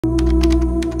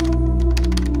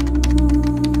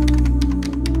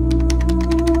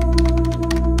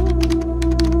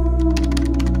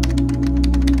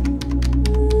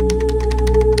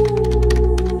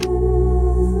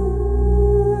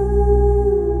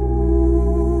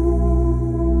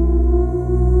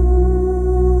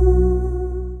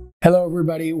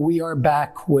everybody. We are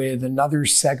back with another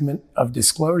segment of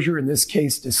Disclosure, in this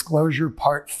case, Disclosure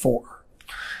Part 4.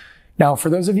 Now, for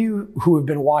those of you who have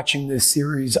been watching this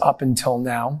series up until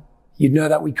now, you'd know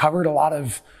that we covered a lot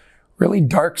of really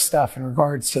dark stuff in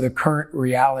regards to the current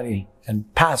reality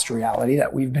and past reality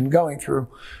that we've been going through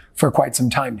for quite some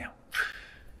time now.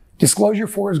 Disclosure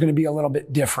 4 is going to be a little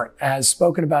bit different. As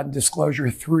spoken about in Disclosure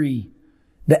 3,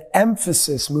 the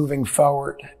emphasis moving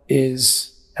forward is,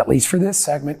 at least for this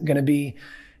segment, going to be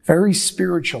very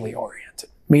spiritually oriented,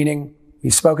 meaning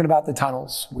we've spoken about the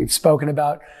tunnels, we've spoken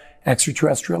about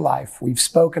extraterrestrial life, we've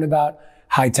spoken about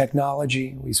high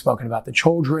technology, we've spoken about the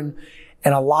children,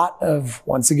 and a lot of,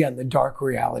 once again, the dark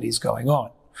realities going on.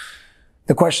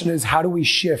 The question is, how do we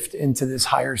shift into this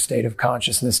higher state of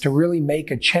consciousness to really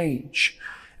make a change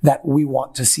that we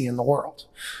want to see in the world?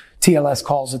 TLS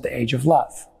calls it the age of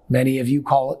love. Many of you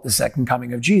call it the second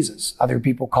coming of Jesus. Other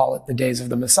people call it the days of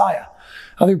the Messiah.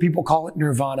 Other people call it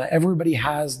nirvana. Everybody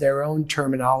has their own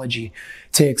terminology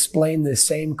to explain the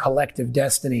same collective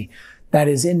destiny that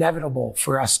is inevitable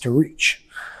for us to reach.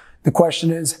 The question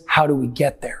is, how do we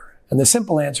get there? And the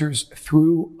simple answer is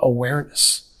through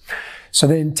awareness. So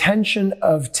the intention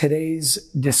of today's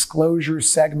Disclosure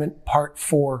segment, Part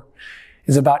 4,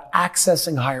 is about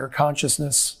accessing higher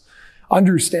consciousness,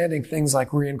 understanding things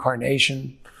like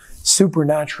reincarnation,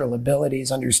 supernatural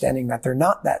abilities, understanding that they're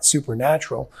not that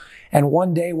supernatural. And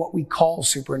one day what we call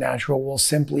supernatural will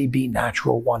simply be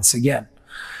natural once again.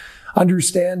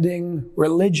 Understanding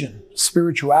religion,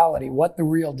 spirituality, what the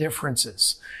real difference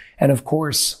is. And of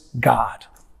course, God,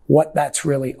 what that's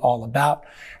really all about,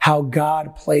 how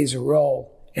God plays a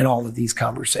role in all of these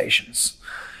conversations.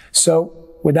 So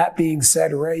with that being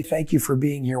said, Ray, thank you for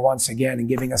being here once again and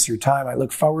giving us your time. I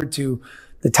look forward to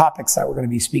the topics that we're going to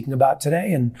be speaking about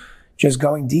today and just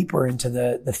going deeper into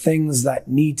the things that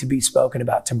need to be spoken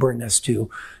about to bring us to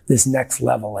this next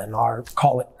level in our,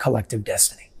 call it, collective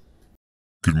destiny.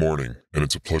 Good morning, and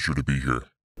it's a pleasure to be here.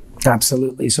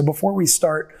 Absolutely. So before we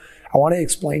start, I want to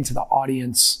explain to the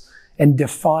audience and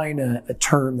define a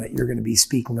term that you're going to be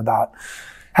speaking about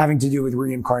having to do with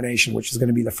reincarnation, which is going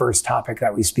to be the first topic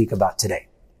that we speak about today.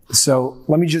 So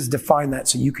let me just define that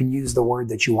so you can use the word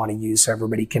that you want to use so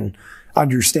everybody can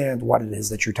understand what it is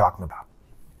that you're talking about.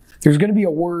 There's going to be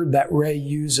a word that Ray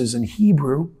uses in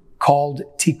Hebrew called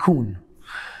tikkun.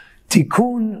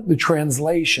 Tikkun, the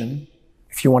translation,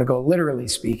 if you want to go literally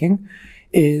speaking,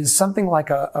 is something like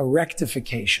a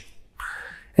rectification.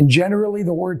 And generally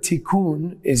the word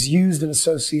tikkun is used in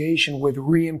association with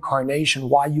reincarnation,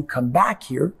 why you come back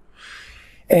here.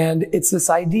 And it's this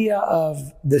idea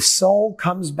of the soul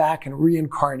comes back and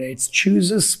reincarnates,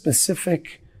 chooses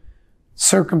specific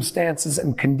circumstances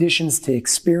and conditions to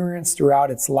experience throughout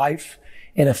its life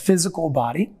in a physical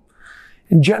body.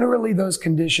 And generally those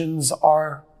conditions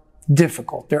are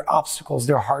difficult. They're obstacles,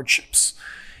 they're hardships.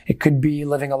 It could be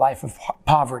living a life of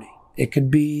poverty. It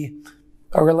could be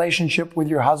a relationship with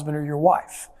your husband or your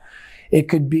wife. It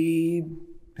could be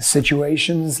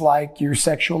situations like your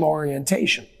sexual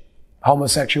orientation.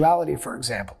 Homosexuality, for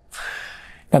example.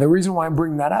 Now, the reason why I'm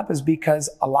bringing that up is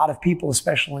because a lot of people,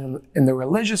 especially in the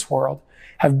religious world,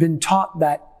 have been taught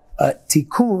that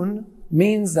tikkun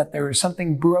means that there is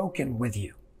something broken with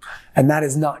you. And that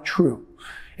is not true.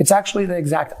 It's actually the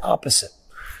exact opposite.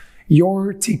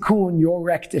 Your tikkun, your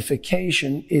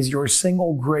rectification, is your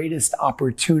single greatest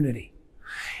opportunity.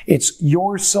 It's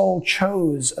your soul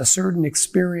chose a certain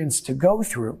experience to go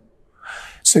through.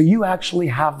 So you actually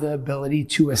have the ability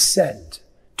to ascend,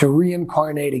 to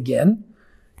reincarnate again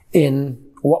in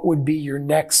what would be your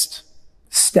next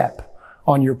step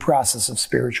on your process of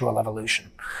spiritual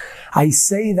evolution. I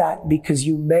say that because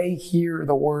you may hear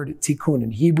the word tikkun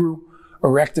in Hebrew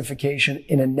or rectification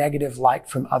in a negative light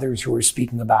from others who are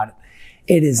speaking about it.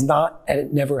 It is not, and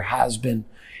it never has been.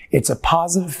 It's a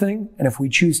positive thing, and if we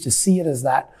choose to see it as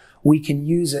that, we can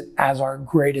use it as our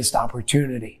greatest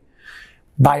opportunity,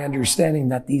 by understanding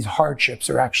that these hardships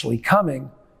are actually coming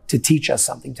to teach us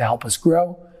something, to help us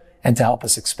grow and to help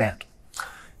us expand.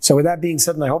 So with that being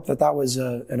said, and I hope that that was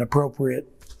an appropriate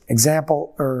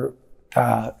example or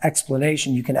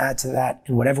explanation, you can add to that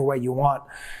in whatever way you want.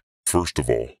 First of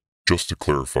all, just to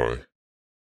clarify,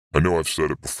 I know I've said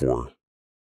it before.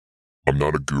 I'm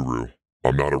not a guru.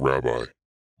 I'm not a rabbi.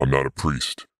 I'm not a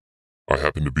priest. I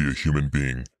happen to be a human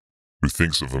being who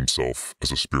thinks of himself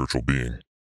as a spiritual being.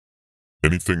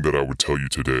 Anything that I would tell you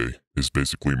today is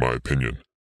basically my opinion,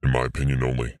 and my opinion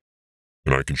only.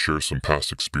 And I can share some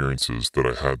past experiences that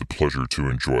I had the pleasure to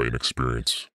enjoy and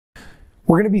experience.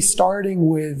 We're going to be starting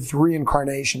with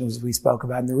reincarnation, as we spoke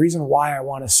about. And the reason why I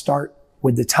want to start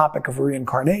with the topic of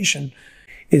reincarnation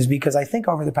is because I think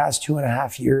over the past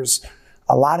 2.5 years,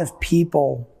 a lot of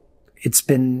people, it's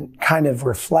been kind of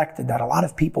reflected that a lot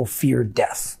of people fear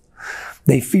death.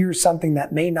 They fear something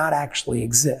that may not actually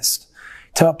exist,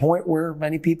 to a point where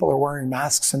many people are wearing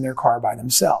masks in their car by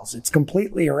themselves. It's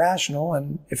completely irrational,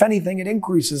 and if anything, it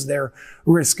increases their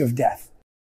risk of death.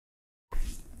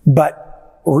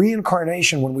 But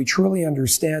reincarnation, when we truly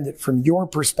understand it from your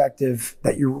perspective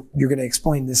that you're going to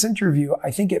explain this interview,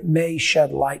 I think it may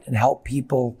shed light and help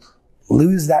people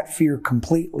lose that fear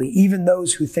completely, even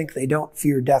those who think they don't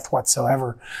fear death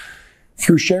whatsoever,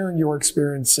 through sharing your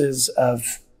experiences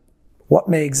of what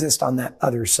may exist on that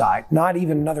other side. Not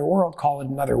even another world, call it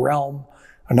another realm,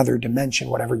 another dimension,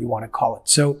 whatever you want to call it.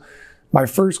 So my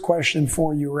first question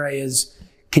for you, Ray, is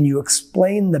can you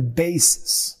explain the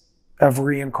basis of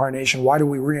reincarnation? Why do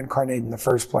we reincarnate in the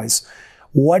first place?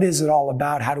 What is it all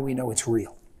about? How do we know it's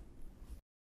real?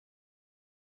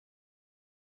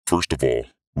 First of all,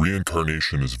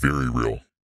 reincarnation is very real.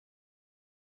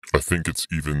 I think it's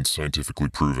even scientifically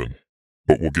proven,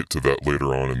 but we'll get to that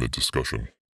later on in the discussion.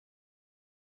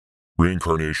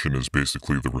 Reincarnation is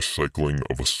basically the recycling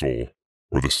of a soul,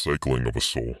 or the cycling of a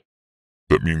soul.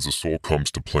 That means a soul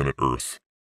comes to planet Earth,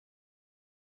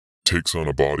 takes on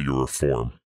a body or a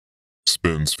form,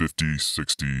 spends 50,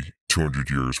 60, 200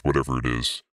 years, whatever it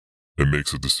is, and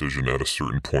makes a decision at a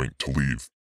certain point to leave,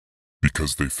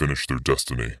 because they finished their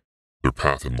destiny, their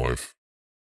path in life,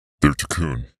 their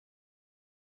cocoon,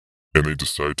 and they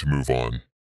decide to move on.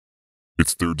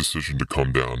 It's their decision to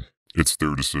come down. It's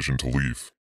their decision to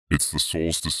leave. It's the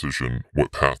soul's decision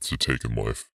what path to take in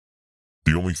life.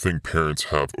 The only thing parents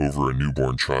have over a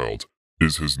newborn child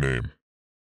is his name.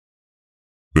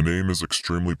 The name is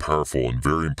extremely powerful and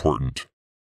very important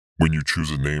when you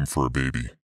choose a name for a baby,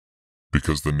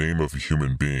 because the name of a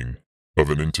human being, of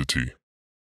an entity,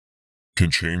 can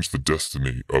change the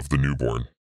destiny of the newborn,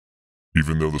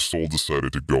 even though the soul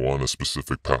decided to go on a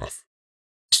specific path.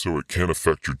 So it can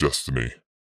affect your destiny.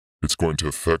 It's going to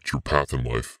affect your path in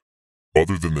life.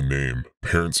 Other than the name,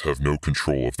 parents have no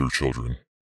control of their children.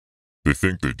 They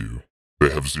think they do. They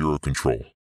have zero control.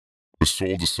 The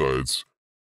soul decides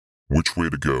which way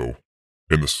to go,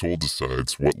 and the soul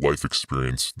decides what life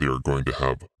experience they are going to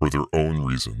have for their own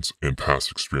reasons and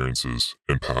past experiences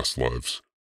and past lives.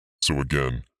 So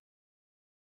again,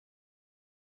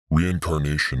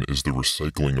 reincarnation is the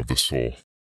recycling of the soul.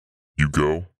 You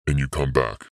go and you come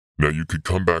back. Now you could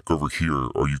come back over here,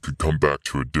 or you could come back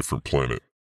to a different planet.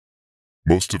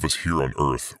 Most of us here on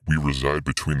Earth, we reside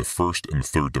between the first and the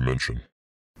third dimension.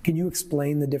 Can you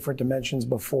explain the different dimensions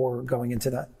before going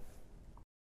into that?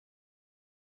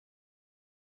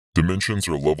 Dimensions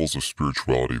are levels of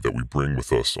spirituality that we bring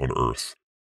with us on Earth,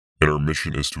 and our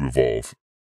mission is to evolve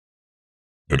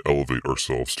and elevate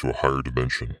ourselves to a higher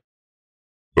dimension.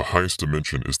 The highest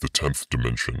dimension is the 10th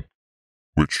dimension,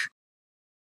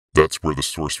 that's where the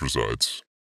source resides.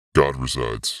 God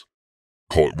resides.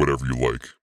 Call it whatever you like.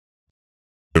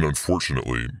 And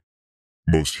unfortunately,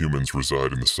 most humans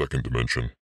reside in the second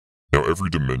dimension. Now every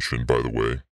dimension, by the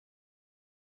way,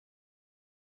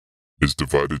 is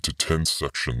divided to 10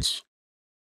 sections.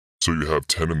 So you have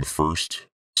 10 in the first,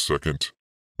 second,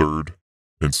 third,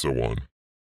 and so on.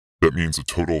 That means a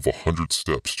total of 100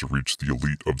 steps to reach the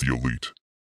elite of the elite,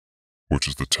 which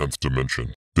is the 10th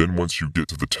dimension. Then once you get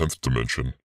to the 10th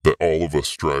dimension, that all of us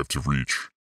strive to reach,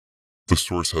 the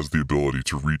source has the ability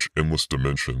to reach endless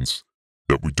dimensions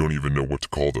that we don't even know what to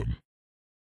call them.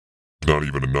 Not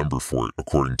even a number for it,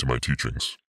 according to my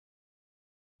teachings.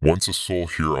 Once a soul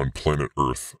here on planet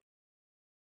Earth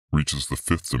reaches the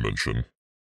 5th dimension,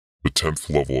 the 10th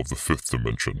level of the 5th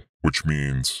dimension, which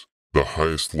means the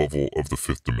highest level of the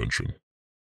 5th dimension.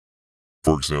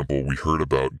 For example, we heard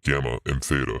about gamma and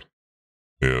theta,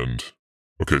 and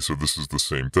okay, so this is the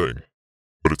same thing,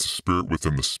 but it's a spirit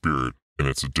within the spirit, and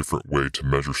it's a different way to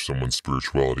measure someone's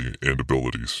spirituality and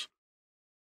abilities.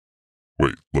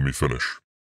 Wait, let me finish.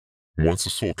 Once a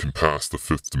soul can pass the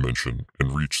 5th dimension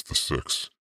and reach the 6th,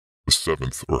 the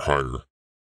 7th or higher,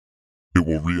 it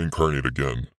will reincarnate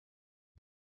again.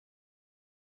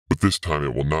 But this time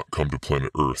it will not come to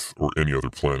planet Earth or any other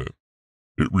planet.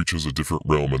 It reaches a different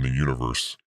realm in the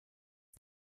universe.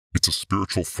 It's a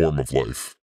spiritual form of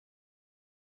life.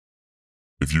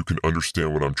 If you can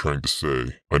understand what I'm trying to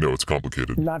say, I know it's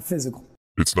complicated. Not physical.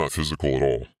 It's not physical at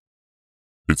all.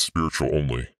 It's spiritual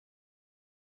only.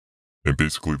 And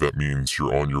basically that means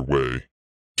you're on your way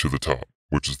to the top,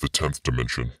 which is the 10th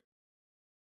dimension.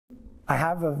 I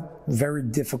have a very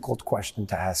difficult question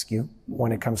to ask you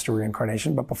when it comes to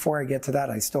reincarnation, but before I get to that,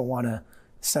 I still want to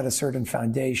set a certain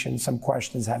foundation, some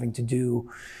questions having to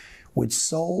do with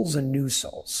souls and new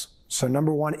souls. So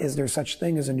number one, is there such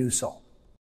thing as a new soul?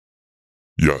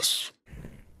 Yes.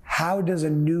 how does a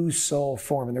new soul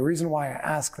form? And the reason why I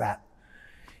ask that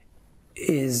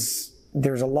is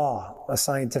there's a law, a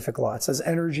scientific law. It says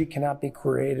energy cannot be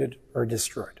created or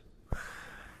destroyed.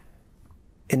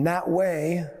 In that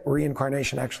way,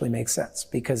 reincarnation actually makes sense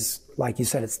because, like you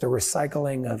said, it's the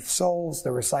recycling of souls,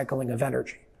 the recycling of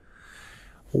energy.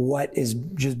 What is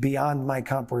just beyond my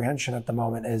comprehension at the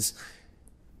moment is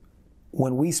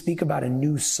when we speak about a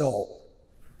new soul,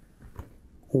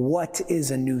 what is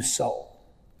a new soul?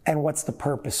 And what's the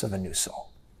purpose of a new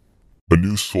soul? A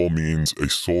new soul means a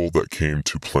soul that came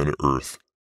to planet Earth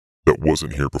that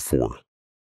wasn't here before.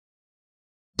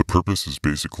 The purpose is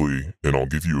basically, and I'll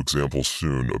give you examples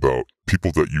soon about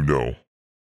people that you know.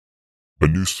 A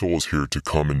new soul is here to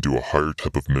come and do a higher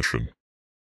type of mission.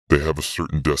 They have a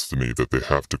certain destiny that they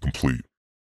have to complete.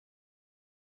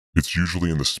 It's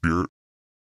usually in the spirit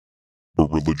or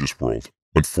religious world.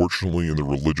 Unfortunately, in the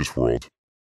religious world,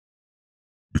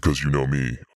 because you know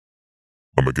me,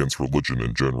 I'm against religion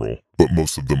in general, but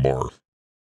most of them are.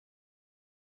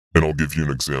 And I'll give you an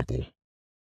example.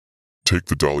 Take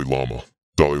the Dalai Lama,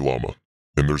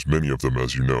 and there's many of them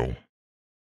as you know.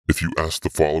 If you ask the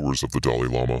followers of the Dalai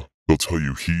Lama, they'll tell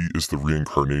you he is the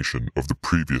reincarnation of the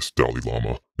previous Dalai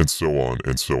Lama, and so on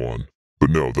and so on.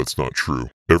 But no, that's not true.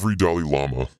 Every Dalai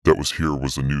Lama that was here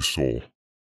was a new soul.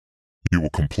 He will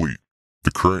complete.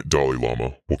 The current Dalai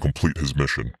Lama will complete his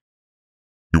mission.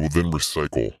 He will then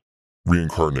recycle,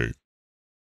 reincarnate,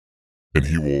 and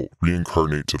he will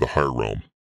reincarnate to the higher realm.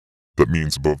 That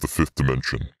means above the fifth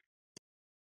dimension.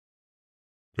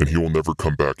 And he will never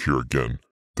come back here again.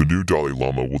 The new Dalai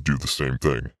Lama will do the same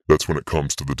thing. That's when it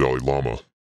comes to the Dalai Lama.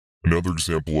 Another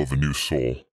example of a new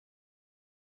soul.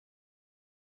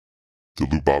 The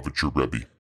Lubavitcher Rebbe.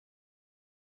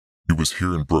 He was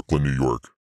here in Brooklyn, New York,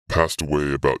 passed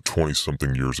away about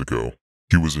 20-something years ago.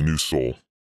 He was a new soul.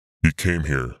 He came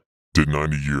here, did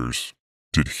 90 years,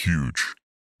 did huge,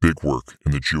 big work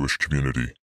in the Jewish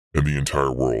community and the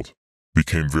entire world.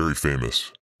 Became very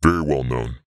famous, very well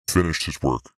known, finished his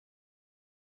work.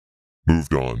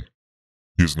 Moved on.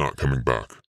 He is not coming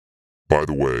back. By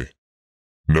the way,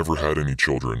 never had any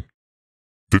children.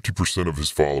 50% of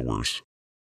his followers,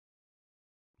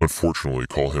 unfortunately,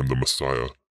 call him the Messiah,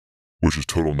 which is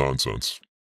total nonsense.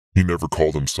 He never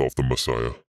called himself the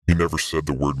Messiah. He never said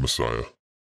the word Messiah.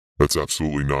 That's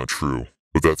absolutely not true,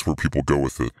 but that's where people go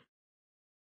with it.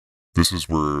 This is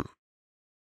where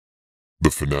the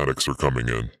fanatics are coming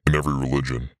in every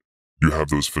religion. You have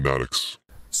those fanatics.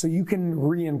 So you can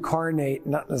reincarnate,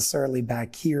 not necessarily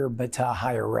back here, but to a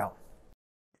higher realm.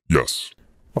 Yes.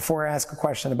 Before I ask a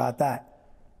question about that,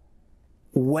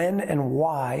 when and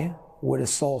why would a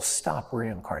soul stop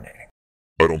reincarnating?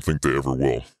 I don't think they ever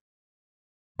will.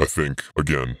 I think,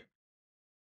 again,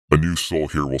 a new soul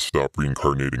here will stop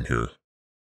reincarnating here.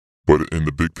 But in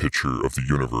the big picture of the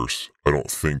universe, I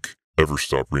don't think ever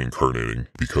stop reincarnating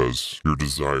because your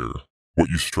desire, what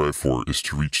you strive for, is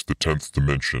to reach the 10th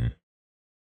dimension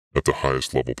at the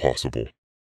highest level possible.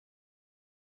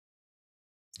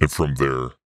 And from there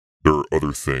are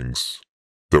other things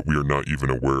that we are not even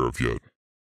aware of yet.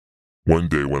 One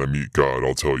day when I meet God,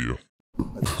 I'll tell you.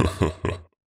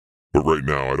 But right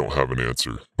now, I don't have an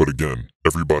answer. But again,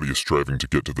 everybody is striving to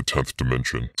get to the 10th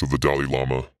dimension. So the Dalai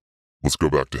Lama, let's go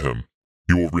back to him.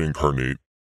 He will reincarnate,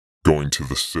 going to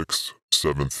the 6th,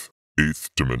 7th, 8th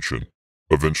dimension,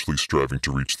 eventually striving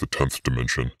to reach the 10th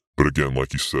dimension. But again,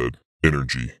 like you said,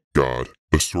 energy, God,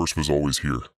 the source was always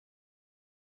here.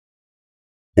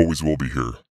 Always will be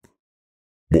here.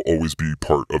 Will always be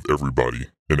part of everybody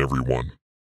and everyone.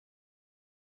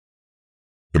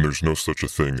 And there's no such a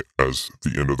thing as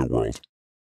the end of the world.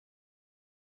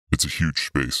 It's a huge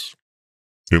space,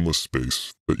 endless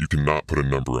space that you cannot put a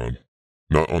number on.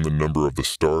 Not on the number of the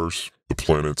stars, the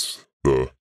planets,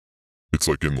 it's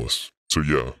like endless. So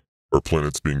yeah, are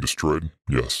planets being destroyed?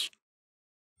 Yes.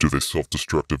 Do they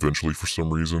self-destruct eventually for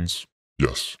some reasons?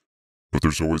 Yes. But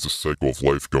there's always a cycle of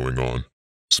life going on,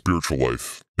 spiritual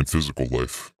life and physical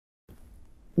life.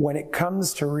 When it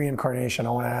comes to reincarnation,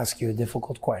 I want to ask you a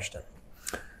difficult question.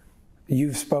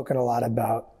 You've spoken a lot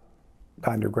about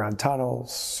underground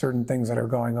tunnels, certain things that are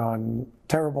going on,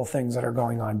 terrible things that are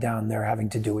going on down there having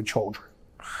to do with children.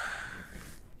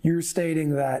 You're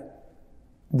stating that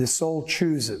the soul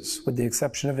chooses, with the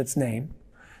exception of its name,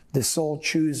 the soul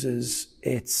chooses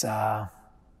its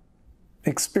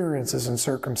experiences and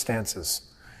circumstances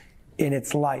in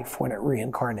its life when it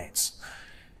reincarnates.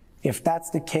 If that's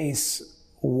the case,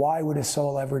 why would a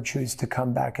soul ever choose to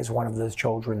come back as one of those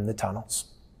children in the tunnels?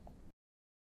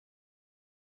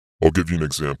 I'll give you an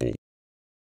example.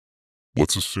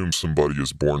 Let's assume somebody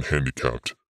is born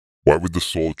handicapped. Why would the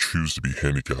soul choose to be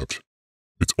handicapped?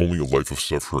 It's only a life of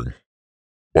suffering.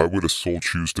 Why would a soul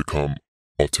choose to come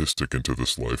autistic into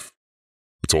this life?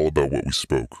 It's all about what we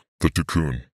spoke. The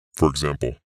cocoon, for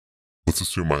example. Let's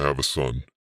assume I have a son,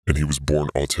 and he was born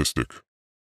autistic.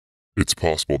 It's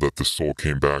possible that the soul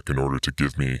came back in order to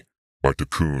give me my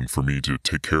cocoon for me to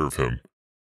take care of him.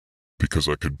 Because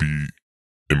I could be,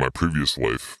 in my previous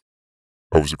life,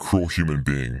 I was a cruel human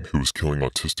being who was killing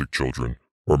autistic children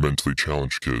or mentally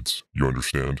challenged kids, you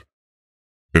understand?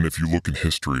 And if you look in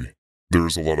history, there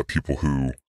is a lot of people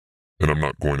who, and I'm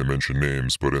not going to mention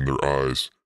names, but in their eyes,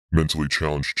 mentally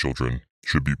challenged children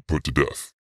should be put to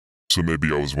death. So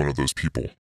maybe I was one of those people.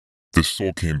 This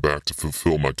soul came back to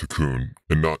fulfill my cocoon,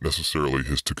 and not necessarily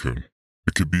his cocoon.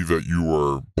 It could be that you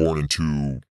are born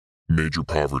into major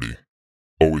poverty,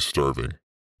 always starving,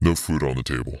 no food on the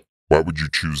table. Why would you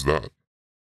choose that?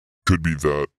 Could be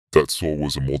that that soul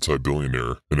was a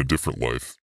multi-billionaire in a different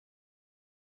life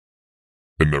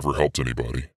and never helped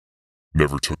anybody,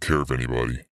 never took care of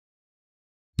anybody,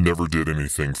 never did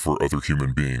anything for other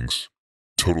human beings,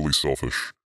 totally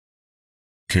selfish.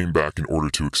 Came back in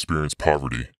order to experience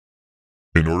poverty,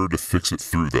 in order to fix it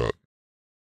through that.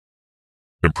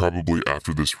 And probably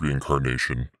after this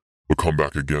reincarnation, will come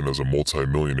back again as a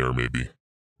multi-millionaire maybe,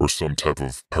 or some type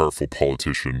of powerful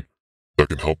politician that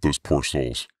can help those poor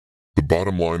souls. The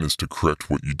bottom line is to correct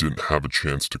what you didn't have a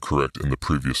chance to correct in the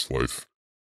previous life.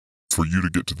 For you to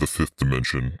get to the 5th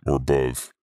dimension, or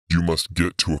above, you must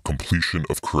get to a completion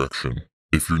of correction.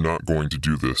 If you're not going to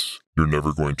do this, you're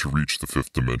never going to reach the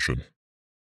 5th dimension.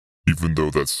 Even though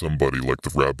that's somebody like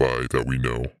the rabbi that we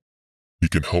know. He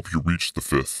can help you reach the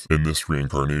 5th in this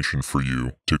reincarnation for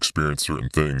you to experience certain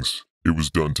things. It was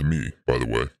done to me, by the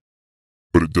way.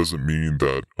 But it doesn't mean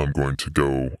that I'm going to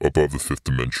go above the 5th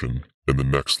dimension in the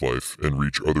next life and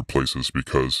reach other places,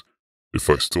 because if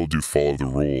I still do follow the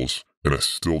rules and I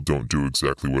still don't do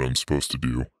exactly what I'm supposed to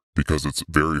do, because it's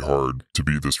very hard to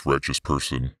be this righteous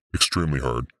person, extremely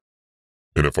hard.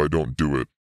 And if I don't do it,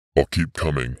 I'll keep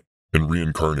coming and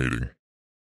reincarnating.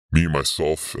 Me,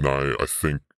 myself, and I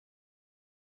think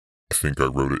I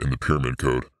wrote it in the Pyramid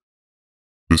Code.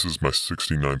 This is my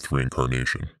 69th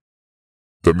reincarnation.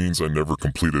 That means I never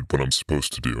completed what I'm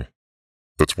supposed to do.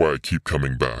 That's why I keep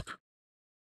coming back.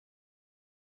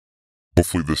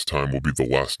 Hopefully this time will be the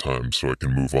last time so I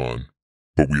can move on,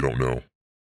 but we don't know.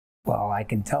 Well, I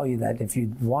can tell you that if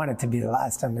you want it to be the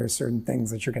last time, there are certain things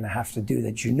that you're going to have to do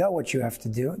that you know what you have to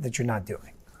do that you're not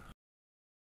doing.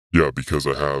 Yeah, because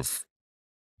I have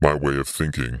my way of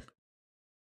thinking,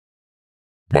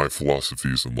 my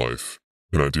philosophies in life,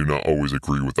 and I do not always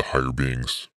agree with the higher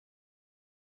beings.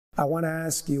 I want to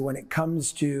ask you, when it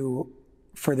comes to,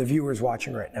 for the viewers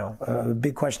watching right now, a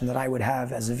big question that I would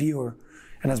have as a viewer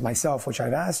and as myself, which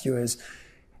I've asked you, is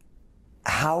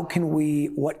what can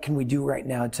we do right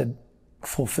now to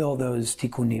fulfill those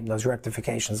tikkunim, those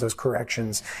rectifications, those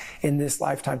corrections in this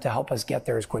lifetime to help us get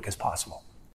there as quick as possible?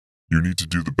 You need to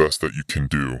do the best that you can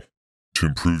do to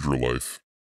improve your life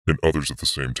and others at the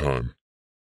same time.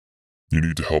 You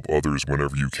need to help others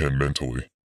whenever you can, mentally,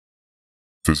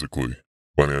 physically,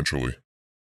 financially.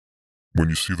 When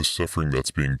you see the suffering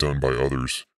that's being done by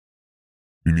others,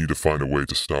 you need to find a way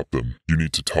to stop them. You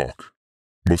need to talk.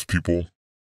 Most people,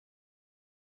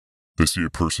 they see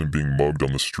a person being mugged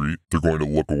on the street, they're going to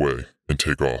look away and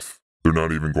take off. They're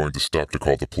not even going to stop to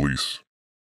call the police.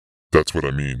 That's what I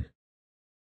mean.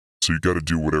 So you gotta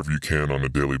do whatever you can on a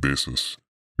daily basis.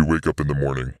 You wake up in the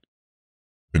morning,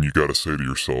 and you gotta say to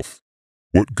yourself,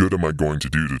 what good am I going to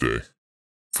do today?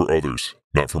 For others,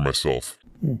 not for myself.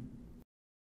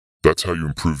 That's how you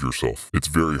improve yourself. It's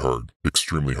very hard,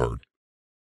 extremely hard.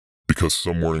 Because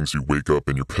some mornings you wake up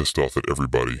and you're pissed off at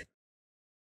everybody,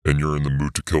 and you're in the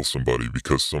mood to kill somebody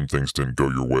because some things didn't go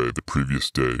your way the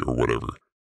previous day or whatever.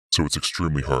 So it's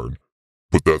extremely hard.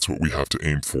 But that's what we have to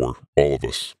aim for, all of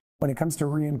us. When it comes to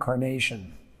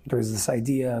reincarnation, there's this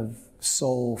idea of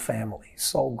soul family,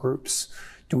 soul groups.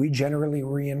 Do we generally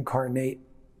reincarnate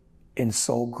in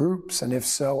soul groups? And if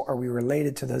so, are we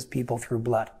related to those people through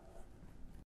blood?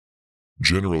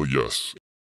 Generally, yes.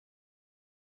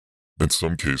 In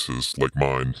some cases, like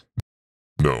mine,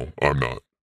 no, I'm not.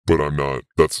 But I'm not,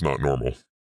 that's not normal.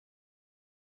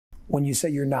 When you say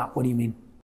you're not, what do you mean?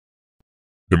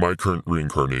 In my current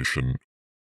reincarnation,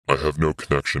 I have no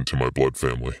connection to my blood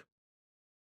family.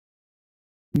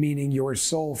 Meaning your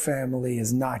soul family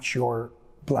is not your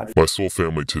blood. My soul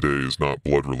family today is not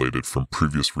blood related from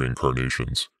previous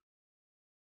reincarnations.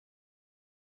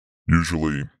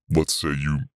 Usually, let's say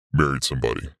you married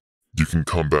somebody. You can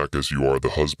come back as you are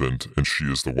the husband and she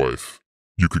is the wife.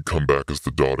 You could come back as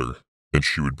the daughter and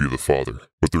she would be the father.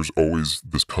 But there's always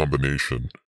this combination,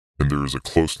 and there is a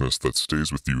closeness that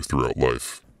stays with you throughout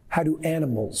life. How do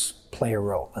animals play a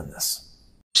role in this?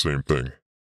 Same thing.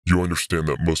 You understand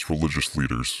that most religious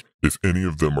leaders, if any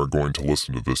of them are going to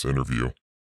listen to this interview,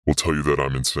 will tell you that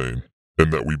I'm insane,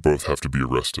 and that we both have to be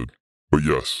arrested. But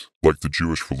yes, like the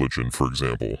Jewish religion, for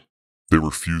example, they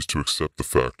refuse to accept the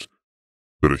fact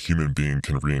that a human being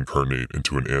can reincarnate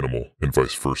into an animal and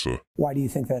vice versa. Why do you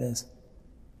think that is?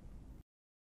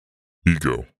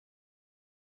 Ego.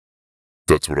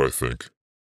 That's what I think.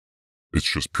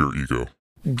 It's just pure ego.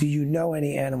 Do you know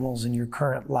any animals in your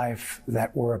current life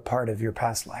that were a part of your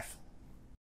past life?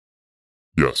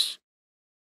 Yes.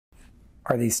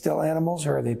 Are they still animals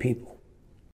or are they people?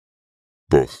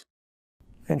 Both.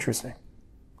 Interesting.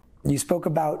 You spoke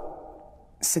about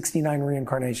 69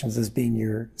 reincarnations as being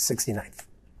your 69th.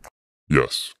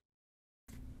 Yes.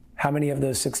 How many of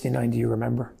those 69 do you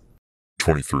remember?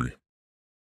 23.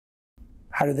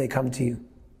 How do they come to you?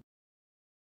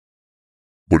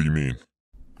 What do you mean?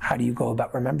 How do you go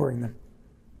about remembering them?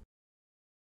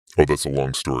 Oh, that's a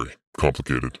long story.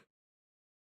 Complicated.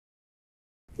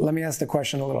 Let me ask the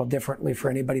question a little differently for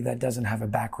anybody that doesn't have a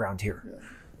background here.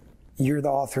 You're the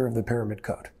author of the Pyramid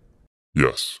Code.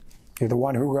 Yes. You're the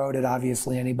one who wrote it.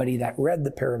 Obviously, anybody that read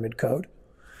the Pyramid Code,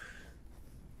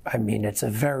 I mean, it's a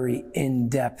very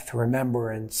in-depth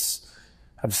remembrance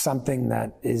of something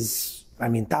that is, I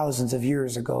mean, thousands of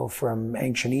years ago from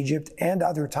ancient Egypt and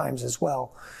other times as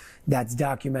well, that's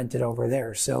documented over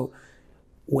there. So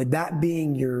with that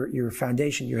being your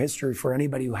foundation, your history, for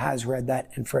anybody who has read that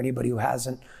and for anybody who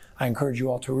hasn't, I encourage you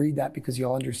all to read that because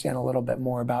you'll understand a little bit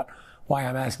more about why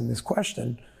I'm asking this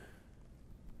question.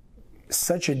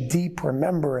 Such a deep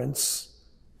remembrance,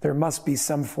 there must be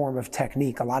some form of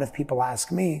technique. A lot of people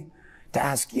ask me to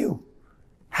ask you,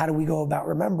 how do we go about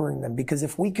remembering them? Because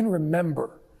if we can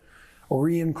remember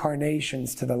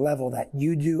reincarnations to the level that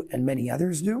you do and many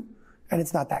others do, and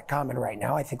it's not that common right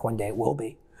now, I think one day it will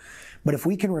be. But if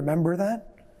we can remember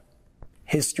that,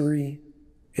 history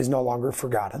is no longer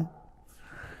forgotten.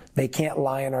 They can't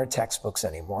lie in our textbooks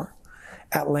anymore.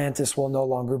 Atlantis will no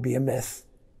longer be a myth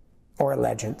or a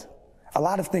legend. A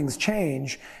lot of things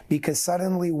change because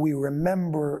suddenly we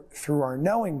remember through our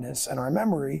knowingness and our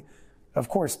memory, of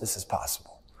course this is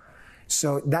possible.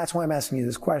 So that's why I'm asking you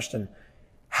this question.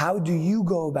 How do you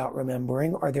go about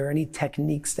remembering? Are there any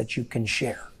techniques that you can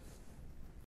share?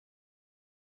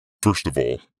 First of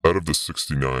all, out of the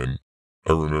 69,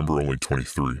 I remember only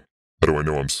 23. How do I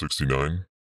know I'm 69?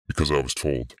 Because I was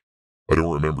told. I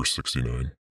don't remember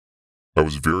 69. I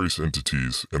was various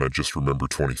entities, and I just remember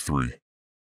 23.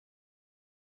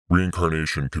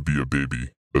 Reincarnation could be a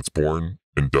baby that's born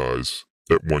and dies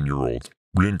at 1 year old.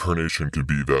 Reincarnation could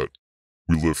be that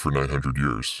we live for 900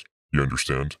 years. You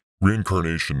understand?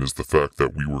 Reincarnation is the fact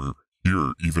that we were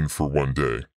here even for 1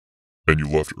 day, and you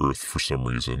left Earth for some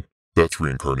reason. That's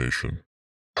reincarnation.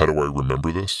 How do I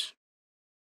remember this?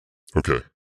 Okay.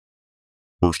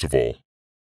 First of all,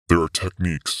 there are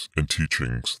techniques and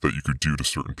teachings that you could do to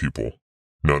certain people,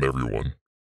 not everyone,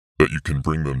 that you can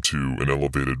bring them to an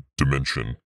elevated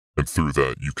dimension, and through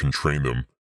that you can train them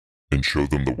and show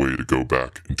them the way to go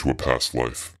back into a past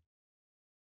life.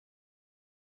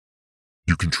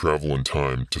 You can travel in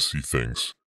time to see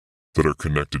things that are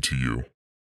connected to you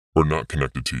or not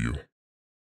connected to you.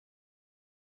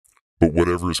 But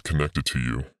whatever is connected to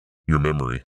you, your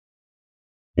memory,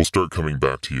 will start coming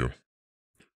back to you.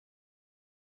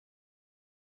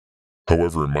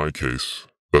 However, in my case,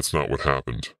 that's not what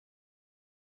happened.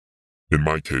 In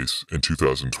my case, in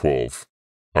 2012,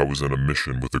 I was on a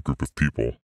mission with a group of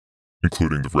people,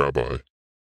 including the rabbi,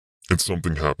 and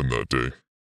something happened that day.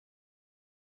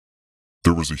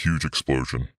 There was a huge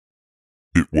explosion.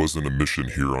 It wasn't a mission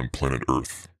here on planet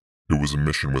Earth. It was a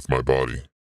mission with my body.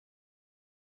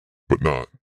 But not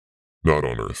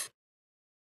on Earth.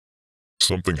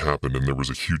 Something happened and there was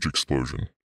a huge explosion.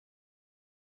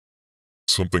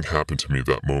 Something happened to me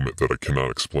that moment that I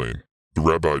cannot explain. The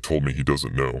rabbi told me he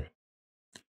doesn't know.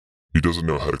 He doesn't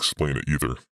know how to explain it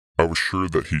either. I was sure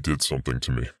that he did something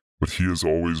to me, but he has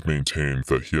always maintained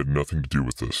that he had nothing to do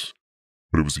with this.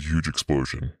 But it was a huge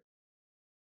explosion.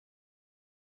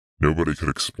 Nobody could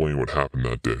explain what happened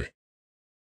that day.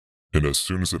 And as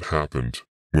soon as it happened,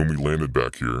 when we landed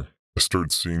back here, I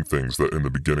started seeing things that in the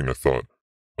beginning I thought,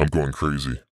 I'm going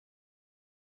crazy.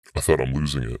 I thought I'm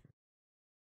losing it.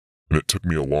 And it took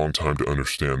me a long time to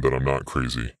understand that I'm not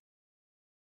crazy.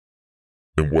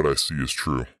 And what I see is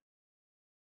true.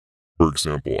 For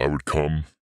example, I would come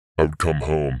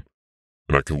home,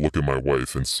 and I can look at my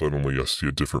wife and suddenly I see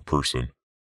a different person,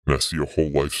 and I see a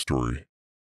whole life story.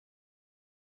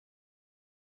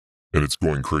 And it's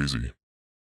going crazy.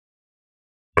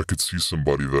 I could see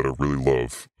somebody that I really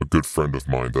love, a good friend of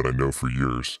mine that I know for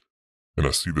years, and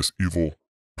I see this evil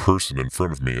person in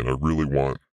front of me, and I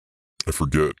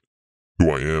forget who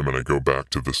I am, and I go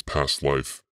back to this past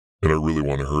life, and I really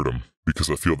want to hurt him because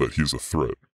I feel that he's a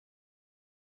threat.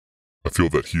 I feel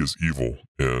that he is evil,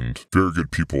 and very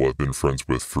good people I've been friends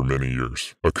with for many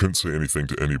years. I couldn't say anything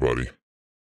to anybody.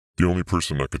 The only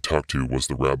person I could talk to was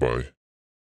the rabbi,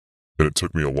 and it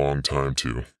took me a long time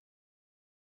to.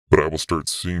 But I will start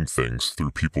seeing things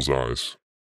through people's eyes.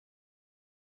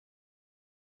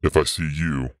 If I see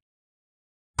you,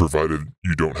 provided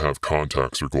you don't have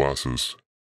contacts or glasses,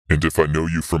 and if I know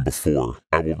you from before,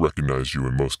 I will recognize you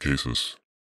in most cases.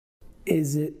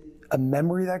 Is it a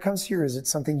memory that comes to you, or is it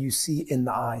something you see in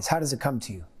the eyes? How does it come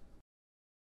to you?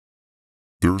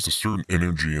 There is a certain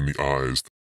energy in the eyes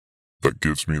that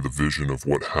gives me the vision of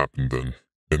what happened then,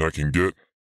 and I can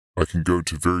go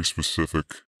to very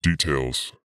specific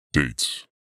details, dates,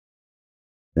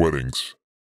 weddings,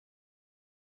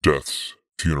 deaths,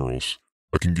 funerals.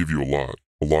 I can give you a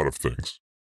lot of things,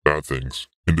 bad things,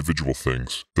 individual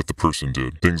things that the person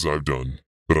did, things I've done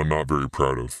that I'm not very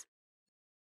proud of.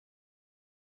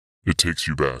 It takes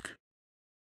you back.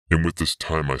 And with this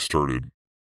time I started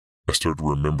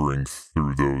remembering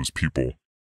through those people.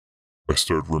 I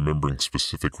started remembering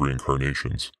specific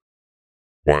reincarnations.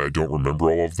 Why I don't remember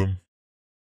all of them?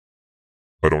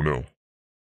 I don't know.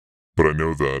 But I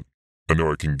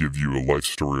know I can give you a life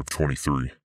story of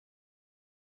 23.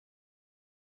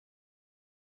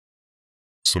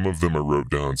 Some of them I wrote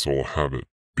down so I'll have it,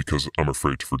 because I'm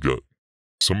afraid to forget.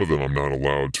 Some of them I'm not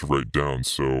allowed to write down,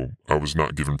 so I was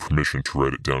not given permission to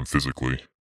write it down physically.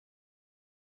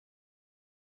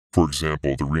 For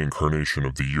example, the reincarnation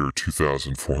of the year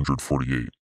 2448,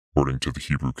 according to the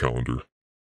Hebrew calendar,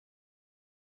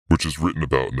 which is written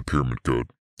about in the Pyramid Code.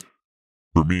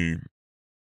 For me,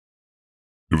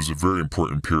 it was a very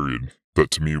important period that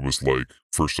to me was like,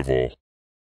 first of all,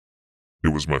 it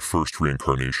was my first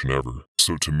reincarnation ever,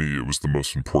 so to me it was the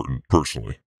most important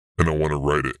personally. And I want to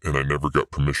write it, and I never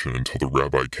got permission until the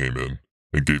rabbi came in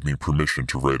and gave me permission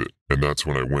to write it, and that's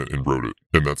when I went and wrote it,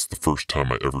 and that's the first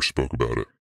time I ever spoke about it.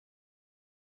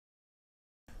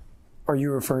 Are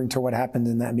you referring to what happened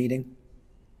in that meeting?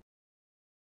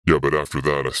 Yeah, but after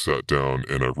that I sat down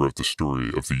and I wrote the story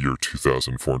of the year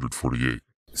 2448.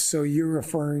 So you're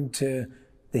referring to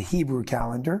the Hebrew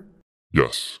calendar?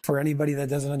 Yes. For anybody that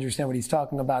doesn't understand what he's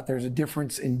talking about, there's a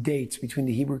difference in dates between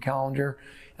the Hebrew calendar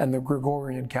and the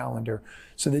Gregorian calendar.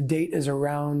 So the date is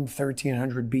around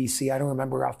 1300 BC. I don't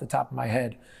remember off the top of my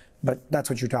head, but that's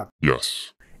what you're talking about.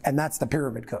 Yes. And that's the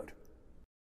Pyramid Code.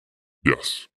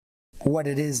 Yes. What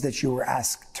it is that you were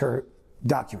asked to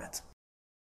document.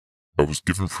 I was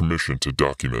given permission to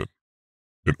document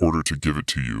in order to give it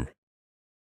to you,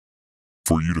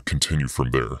 for you to continue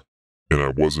from there. And I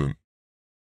wasn't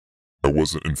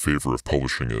in favor of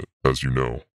publishing it, as you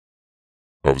know.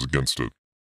 I was against it.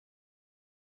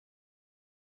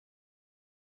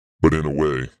 But in a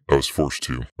way, I was forced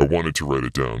to. I wanted to write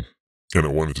it down, and I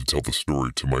wanted to tell the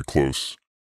story to my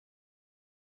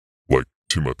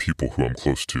people who I'm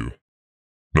close to,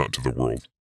 not to the world.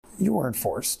 You weren't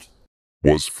forced.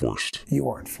 Was forced. You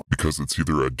weren't forced. Because it's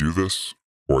either I do this,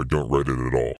 or I don't write it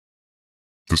at all.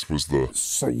 This was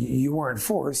So you weren't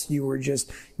forced, you were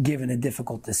just given a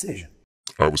difficult decision.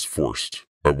 I was forced.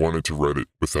 I wanted to write it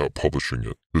without publishing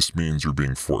it. This means you're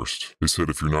being forced. They said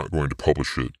if you're not going to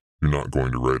publish it, you're not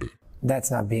going to write it. That's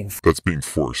not being forced. That's being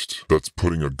forced. That's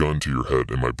putting a gun to your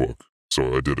head in my book.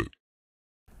 So I did it.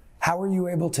 How are you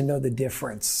able to know the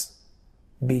difference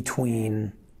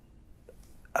between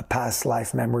a past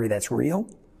life memory that's real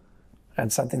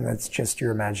and something that's just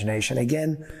your imagination?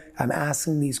 Again, I'm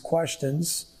asking these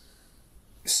questions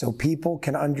so people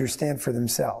can understand for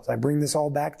themselves. I bring this all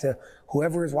back to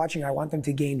whoever is watching. I want them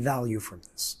to gain value from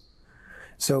this.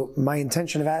 So my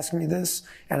intention of asking you this,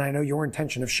 and I know your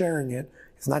intention of sharing it,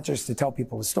 is not just to tell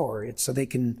people the story. It's so they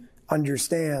can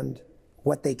understand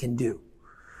what they can do.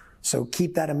 So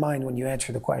keep that in mind when you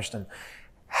answer the question.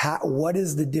 What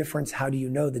is the difference? How do you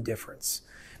know the difference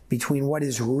between what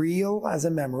is real as a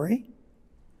memory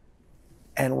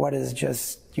and what is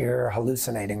just you're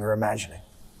hallucinating or imagining?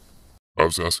 I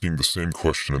was asking the same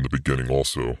question in the beginning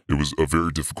also. It was a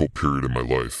very difficult period in my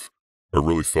life. I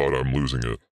really thought I'm losing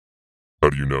it. How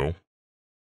do you know?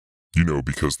 You know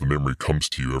because the memory comes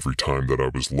to you every time that I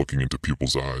was looking into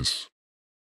people's eyes.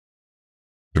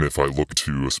 And if I look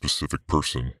to a specific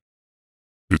person,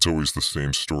 it's always the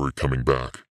same story coming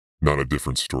back, not a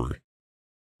different story.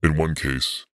 In one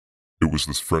case, it was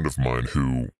this friend of mine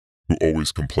who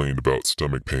always complained about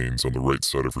stomach pains on the right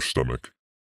side of her stomach.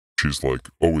 She's like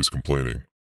always complaining.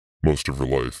 most of her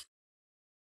life.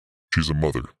 She's a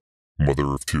mother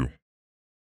of two,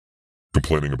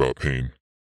 complaining about pain.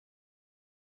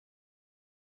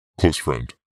 Close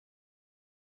friend.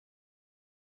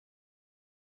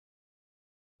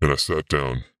 And I sat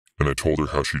down and I told her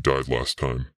how she died last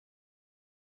time.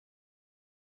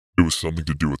 It was something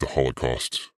to do with the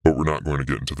Holocaust, but we're not going to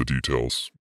get into the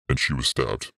details. And she was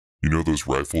stabbed. You know those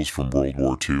rifles from World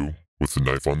War II with the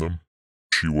knife on them?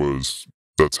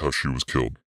 That's how she was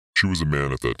killed. She was a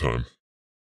man at that time.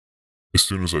 As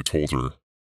soon as I told her,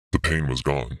 the pain was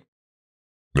gone.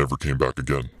 Never came back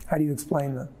again. How do you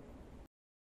explain that?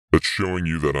 That's showing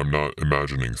you that I'm not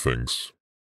imagining things.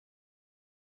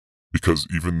 Because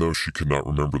even though she could not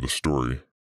remember the story,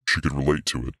 she could relate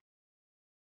to it.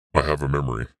 I have a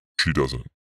memory. She doesn't.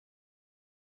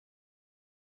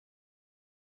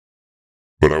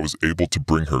 But I was able to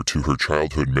bring her to her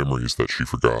childhood memories that she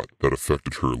forgot that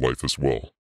affected her life as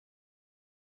well.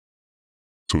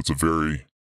 So it's a very,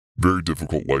 very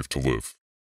difficult life to live,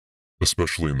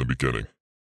 especially in the beginning.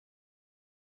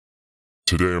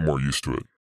 Today I'm more used to it.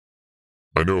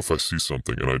 I know if I see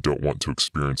something and I don't want to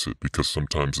experience it because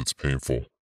sometimes it's painful,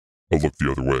 I'll look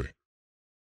the other way.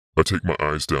 I take my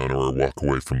eyes down or I walk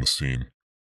away from the scene.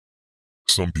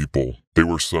 Some people, they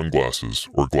wear sunglasses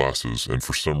or glasses, and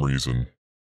for some reason,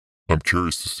 I'm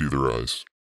curious to see their eyes.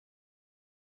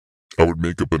 I would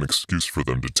make up an excuse for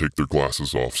them to take their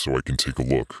glasses off so I can take a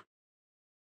look.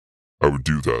 I would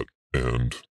do that,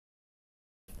 and...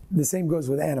 The same goes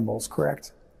with animals,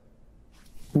 correct?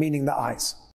 Meaning the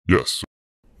eyes. Yes.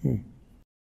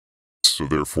 So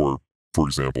therefore, for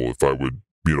example, if I would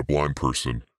meet a blind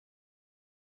person,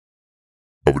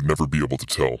 I would never be able to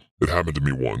tell. It happened to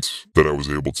me once that I was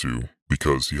able to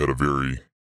because he had it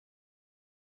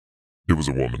was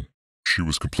a woman. She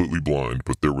was completely blind,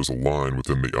 but there was a line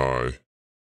within the eye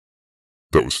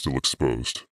that was still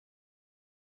exposed.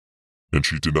 And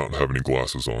she did not have any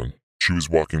glasses on. She was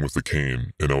walking with a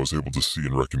cane, and I was able to see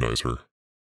and recognize her.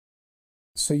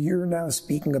 So you're now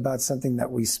speaking about something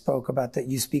that we spoke about, that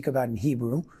you speak about in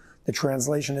Hebrew. The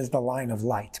translation is the line of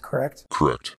light, correct?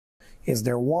 Correct. Is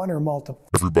there one or multiple?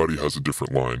 Everybody has a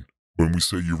different line. When we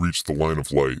say you reach the line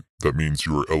of light, that means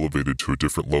you are elevated to a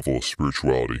different level of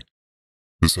spirituality.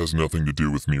 This has nothing to do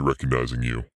with me recognizing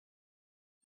you.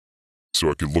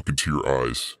 So I could look into your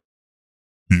eyes,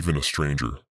 even a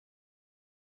stranger,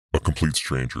 a complete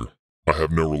stranger. I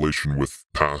have no relation with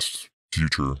past,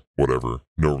 future, whatever,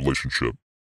 no relationship.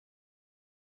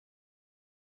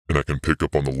 And I can pick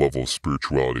up on the level of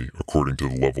spirituality according to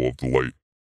the level of the light.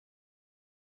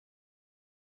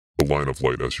 The line of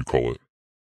light, as you call it.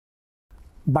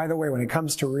 By the way, when it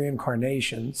comes to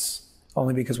reincarnations,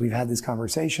 only because we've had this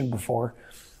conversation before,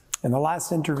 in the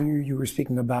last interview you were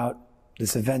speaking about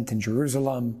this event in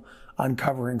Jerusalem,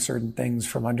 uncovering certain things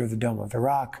from under the Dome of the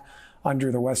Rock,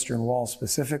 under the Western Wall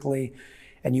specifically,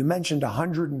 and you mentioned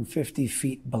 150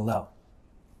 feet below.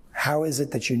 How is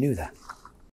it that you knew that?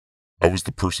 I was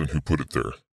the person who put it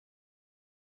there.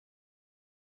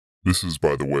 This is,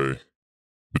 by the way,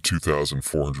 the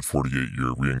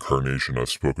 2,448-year reincarnation I've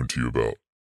spoken to you about.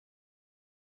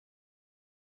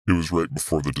 It was right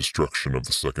before the destruction of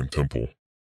the Second Temple.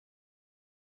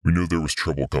 We knew there was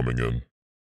trouble coming in.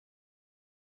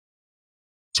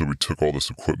 So we took all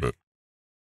this equipment,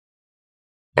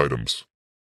 items,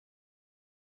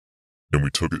 and we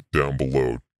took it down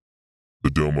below the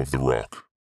Dome of the Rock.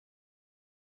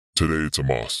 Today it's a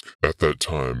mosque. At that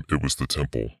time, it was the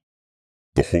temple,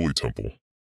 the Holy Temple,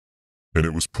 and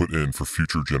it was put in for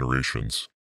future generations.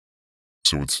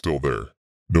 So it's still there.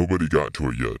 Nobody got to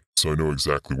it yet, so I know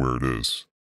exactly where it is.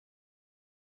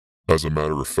 As a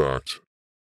matter of fact,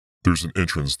 there's an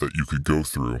entrance that you could go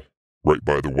through right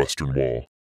by the Western Wall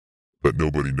that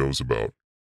nobody knows about,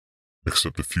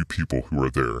 except a few people who are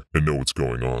there and know what's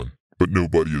going on. But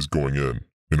nobody is going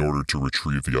in order to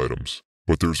retrieve the items.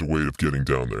 But there's a way of getting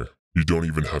down there. You don't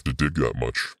even have to dig that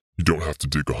much. You don't have to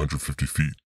dig 150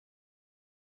 feet.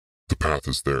 The path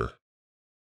is there.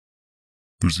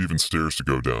 There's even stairs to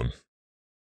go down.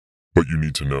 But you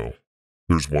need to know,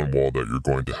 there's one wall that you're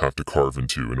going to have to carve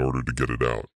into in order to get it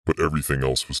out, but everything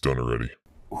else was done already.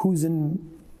 Who's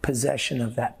in possession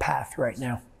of that path right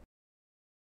now?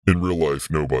 In real life,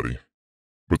 nobody.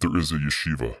 But there is a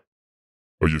yeshiva.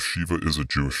 A yeshiva is a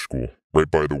Jewish school,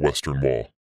 right by the Western Wall.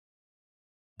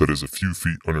 That is a few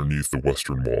feet underneath the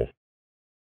Western Wall.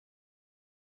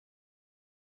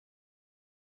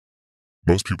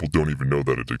 Most people don't even know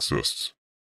that it exists.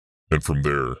 And from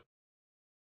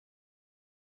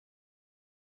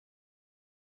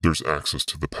there's access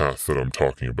to the path that I'm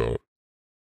talking about.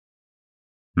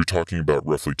 You're talking about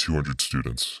roughly 200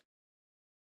 students.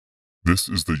 This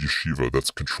is the yeshiva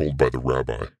that's controlled by the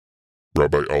rabbi,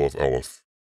 Rabbi Aleph Aleph.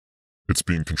 It's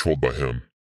being controlled by him,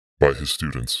 by his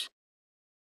students,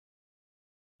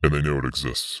 and they know it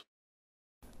exists.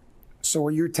 So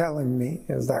what you're telling me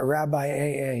is that Rabbi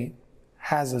AA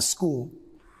has a school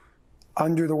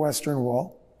under the Western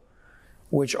Wall,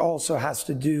 which also has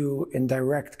to do in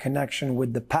direct connection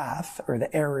with the path or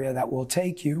the area that will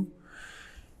take you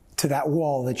to that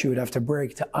wall that you would have to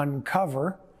break to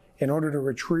uncover in order to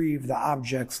retrieve the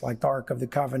objects like the Ark of the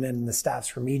Covenant and the staffs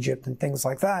from Egypt and things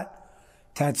like that,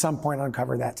 to at some point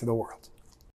uncover that to the world.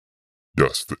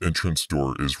 Yes, the entrance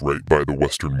door is right by the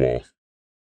Western Wall.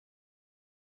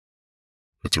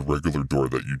 It's a regular door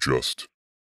that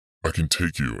I can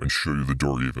take you and show you the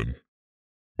door even,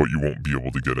 but you won't be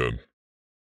able to get in.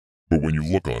 But when you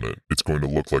look on it, it's going to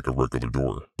look like a regular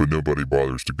door, but nobody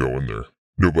bothers to go in there.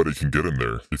 Nobody can get in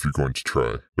there if you're going to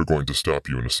try. They're going to stop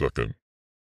you in a second.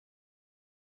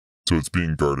 So it's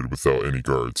being guarded without any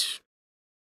guards.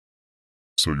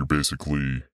 So I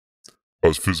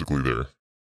was physically there.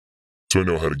 So I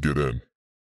know how to get in.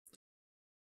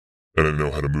 And I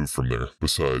know how to move from there.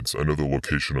 Besides, I know the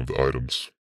location of the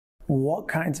items. What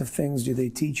kinds of things do they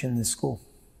teach in this school?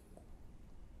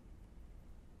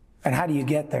 And how do you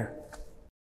get there?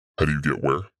 How do you get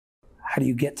where? How do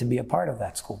you get to be a part of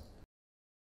that school?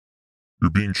 You're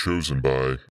being chosen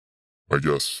by, I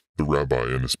guess, the rabbi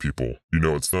and his people. You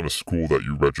know, it's not a school that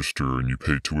you register and you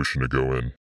pay tuition to go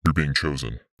in. You're being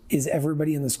chosen. Is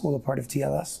everybody in the school a part of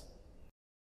TLS?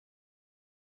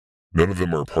 None of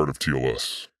them are a part of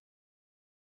TLS.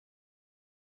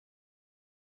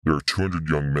 There are 200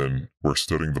 young men who are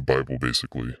studying the Bible,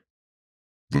 basically,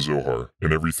 the Zohar,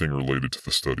 and everything related to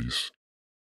the studies.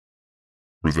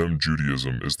 For them,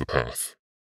 Judaism is the path.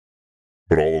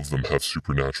 But all of them have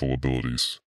supernatural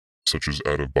abilities, such as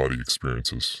out-of-body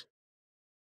experiences.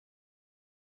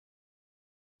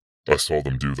 I saw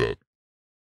them do that.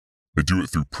 They do it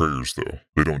through prayers, though.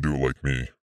 They don't do it like me.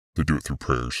 They do it through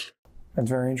prayers. That's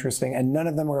very interesting. And none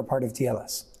of them are a part of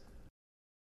TLS?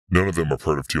 None of them are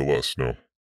part of TLS, no.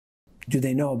 Do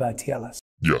they know about TLS?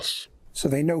 Yes. So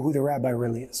they know who the rabbi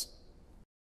really is?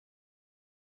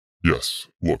 Yes.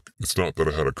 Look, it's not that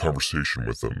I had a conversation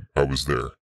with them. I was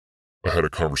there. I had a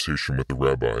conversation with the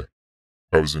rabbi.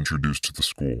 I was introduced to the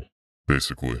school,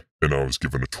 basically, and I was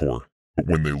given a tour. But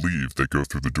when they leave, they go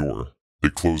through the door. They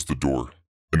close the door,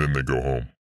 and then they go home.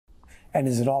 And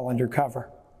is it all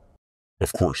undercover?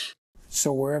 Of course.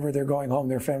 So wherever they're going home,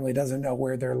 their family doesn't know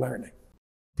where they're learning?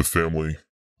 The family,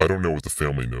 I don't know what the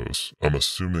family knows. I'm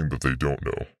assuming that they don't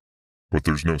know. But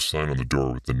there's no sign on the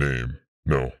door with the name.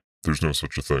 No, there's no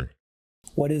such a thing.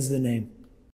 What is the name?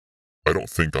 I don't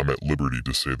think I'm at liberty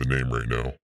to say the name right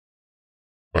now.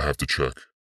 I have to check,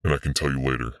 and I can tell you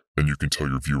later, and you can tell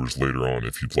your viewers later on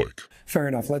if you'd like. Fair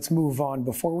enough. Let's move on.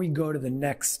 Before we go to the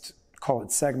next, call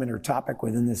it segment or topic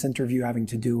within this interview having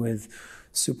to do with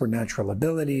supernatural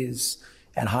abilities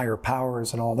and higher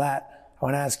powers and all that, I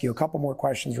want to ask you a couple more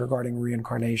questions regarding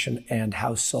reincarnation and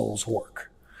how souls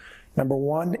work. Number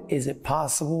one, is it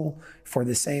possible for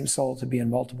the same soul to be in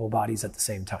multiple bodies at the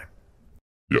same time?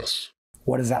 Yes.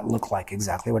 What does that look like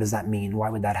exactly? What does that mean? Why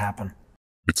would that happen?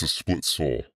 It's a split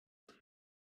soul.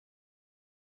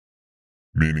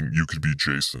 Meaning you could be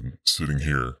Jason sitting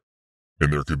here,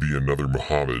 and there could be another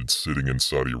Muhammad sitting in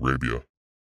Saudi Arabia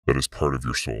that is part of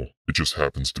your soul. It just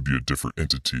happens to be a different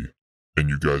entity, and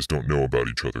you guys don't know about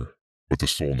each other, but the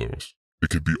soul knows. It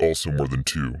could be also more than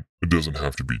two. It doesn't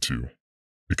have to be two.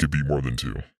 It could be more than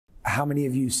two. How many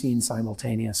have you seen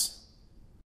simultaneous?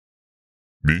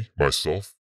 Me,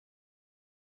 myself?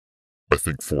 I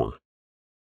think 4.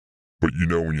 But you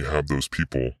know when you have those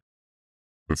people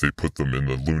that they put them in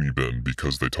the loony bin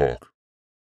because they talk.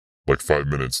 Like 5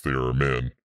 minutes they are a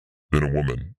man, then a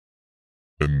woman.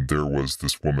 And there was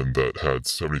this woman that had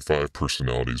 75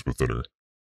 personalities within her.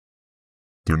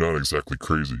 They're not exactly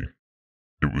crazy.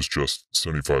 It was just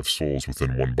 75 souls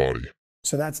within one body.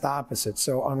 So that's the opposite.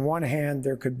 So on one hand,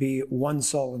 there could be one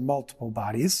soul in multiple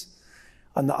bodies.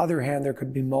 On the other hand, there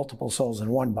could be multiple souls in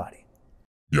one body.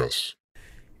 Yes.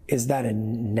 Is that a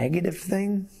negative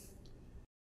thing?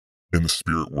 In the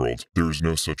spirit world, there is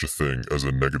no such a thing as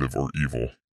a negative or evil.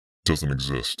 It doesn't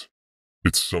exist.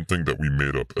 It's something that we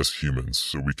made up as humans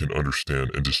so we can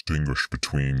understand and distinguish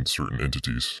between certain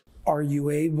entities. Are you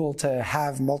able to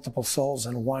have multiple souls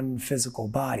in one physical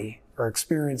body, or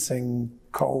experiencing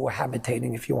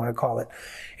cohabitating, if you want to call it,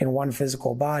 in one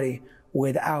physical body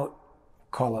without,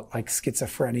 call it like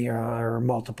schizophrenia or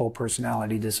multiple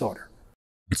personality disorder?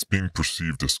 It's being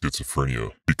perceived as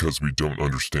schizophrenia because we don't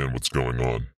understand what's going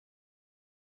on.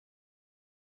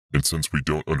 And since we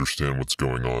don't understand what's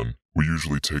going on, We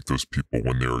usually take those people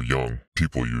when they are young,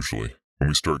 people usually, and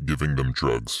we start giving them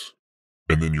drugs.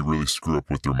 And then you really screw up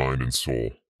with their mind and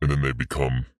soul, and then they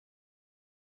become,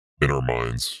 in our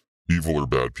minds, evil or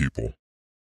bad people.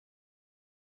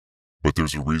 But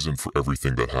there's a reason for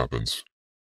everything that happens.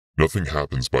 Nothing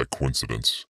happens by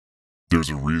coincidence. There's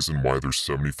a reason why there's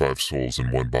 75 souls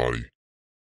in one body.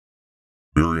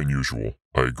 Very unusual,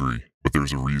 I agree, but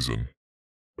there's a reason.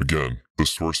 Again, the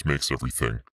source makes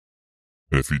everything.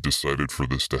 And if he decided for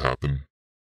this to happen,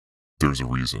 there's a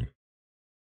reason.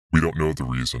 We don't know the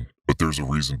reason, but there's a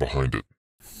reason behind it.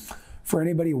 For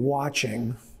anybody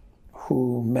watching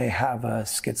who may have a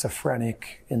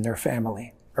schizophrenic in their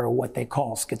family, or what they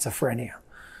call schizophrenia,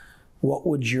 what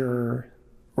would your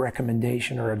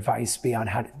recommendation or advice be on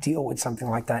how to deal with something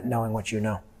like that, knowing what you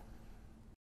know?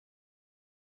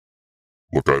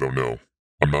 Look, I don't know.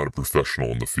 I'm not a professional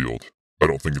in the field. I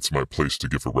don't think it's my place to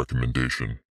give a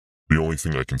recommendation. The only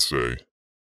thing I can say,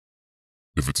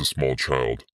 if it's a small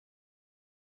child,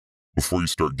 before you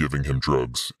start giving him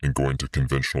drugs and going to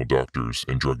conventional doctors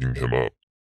and drugging him up,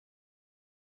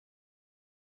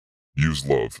 use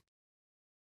love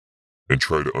and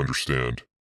try to understand.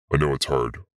 I know it's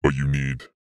hard, but you need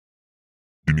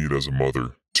as a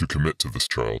mother to commit to this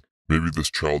child. Maybe this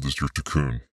child is your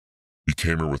cocoon. He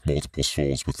came here with multiple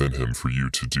souls within him for you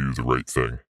to do the right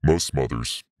thing. Most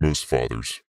mothers, most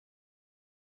fathers,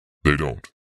 they don't.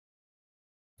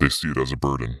 They see it as a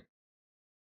burden.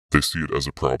 They see it as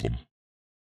a problem.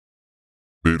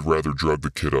 They'd rather drug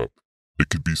the kid up. It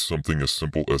could be something as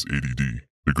simple as ADD.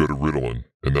 They go to Ritalin,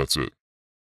 and that's it.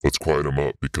 Let's quiet him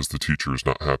up because the teacher is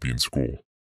not happy in school.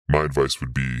 My advice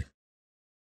would be,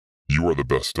 you are the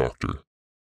best doctor.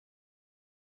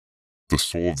 The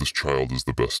soul of this child is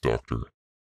the best doctor.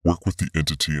 Work with the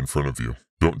entity in front of you.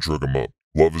 Don't drug him up.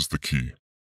 Love is the key.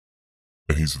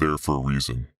 And he's there for a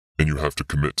reason, and you have to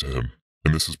commit to him.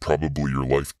 And this is probably your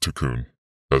life cocoon,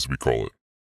 as we call it.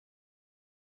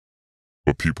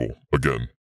 But people, again,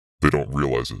 they don't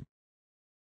realize it.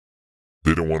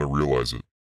 They don't want to realize it.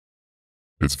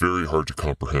 It's very hard to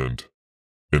comprehend,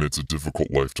 and it's a difficult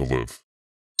life to live.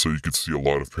 So you could see a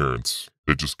lot of parents,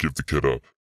 they just give the kid up.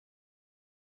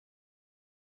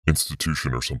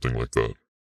 Institution or something like that.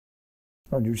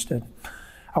 Understood.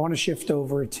 I want to shift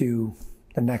over to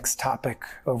the next topic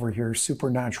over here,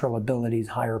 supernatural abilities,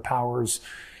 higher powers,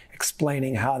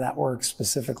 explaining how that works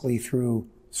specifically through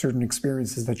certain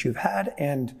experiences that you've had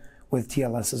and with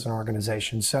TLS as an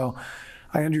organization. So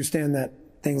I understand that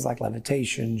things like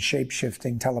levitation,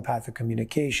 shape-shifting, telepathic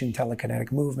communication,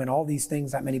 telekinetic movement, all these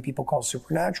things that many people call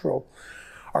supernatural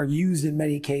are used in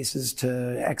many cases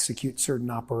to execute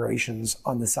certain operations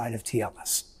on the side of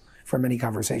TLS from many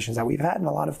conversations that we've had and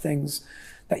a lot of things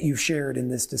that you've shared in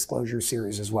this disclosure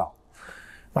series as well.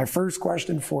 My first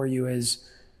question for you is,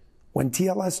 when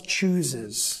TLS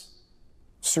chooses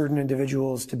certain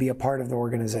individuals to be a part of the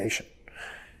organization,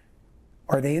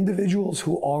 are they individuals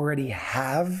who already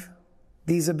have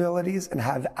these abilities and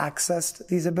have accessed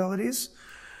these abilities,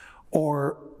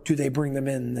 or do they bring them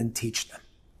in and teach them?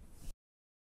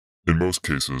 In most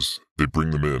cases, they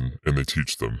bring them in and they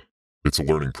teach them. It's a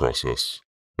learning process,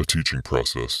 a teaching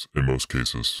process in most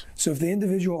cases. So if the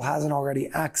individual hasn't already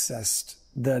accessed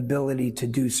the ability to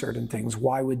do certain things,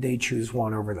 why would they choose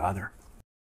one over the other?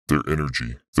 Their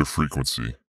energy, their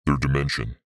frequency, their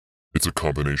dimension. It's a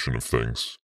combination of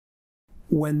things.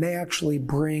 When they actually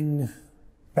bring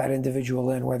that individual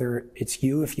in, whether it's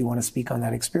you, if you want to speak on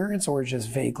that experience, or just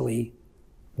vaguely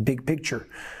big picture,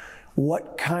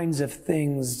 what kinds of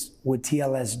things would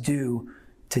TLS do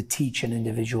to teach an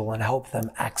individual and help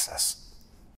them access?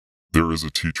 There is a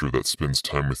teacher that spends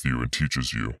time with you and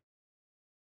teaches you.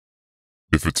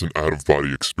 If it's an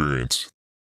out-of-body experience,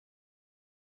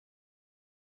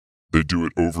 they do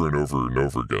it over and over and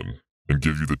over again and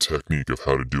give you the technique of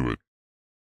how to do it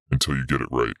until you get it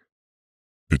right.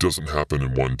 It doesn't happen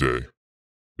in one day.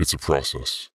 It's a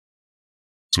process.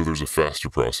 So there's a faster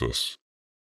process,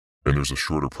 and there's a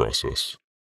shorter process.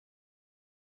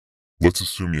 Let's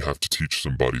assume you have to teach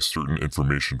somebody certain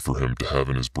information for him to have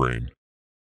in his brain.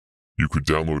 You could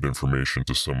download information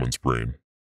to someone's brain,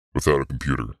 without a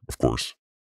computer, of course.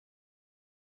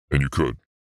 And you could.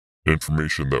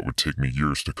 Information that would take me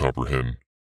years to comprehend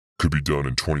could be done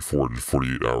in 24 to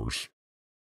 48 hours.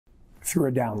 Through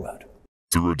a download.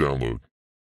 Through a download.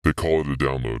 They call it a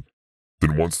download.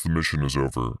 Then once the mission is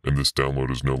over and this download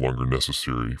is no longer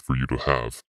necessary for you to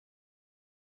have,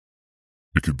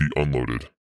 it could be unloaded.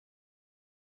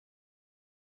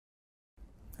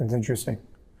 That's interesting.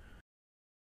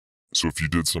 So if you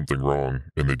did something wrong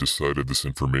and they decided this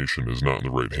information is not in the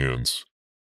right hands,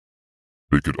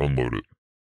 they could unload it.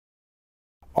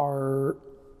 Are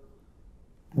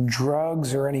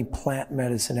drugs or any plant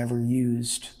medicine ever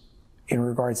used in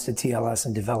regards to TLS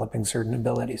and developing certain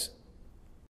abilities?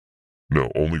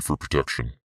 No, only for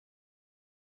protection.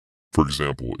 For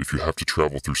example, if you have to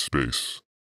travel through space,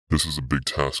 this is a big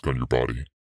task on your body.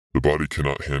 The body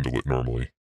cannot handle it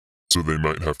normally, so they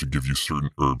might have to give you certain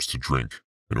herbs to drink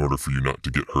in order for you not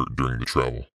to get hurt during the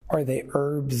travel. Are they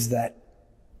herbs that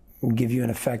give you an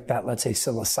effect that, let's say,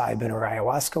 psilocybin or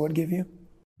ayahuasca would give you?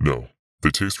 No, they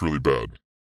taste really bad.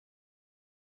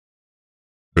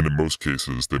 And in most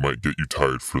cases, they might get you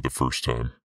tired for the first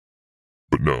time.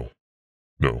 But no,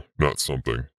 not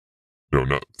something. No,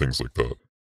 not things like that.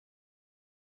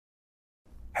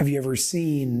 Have you ever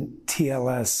seen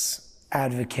TLS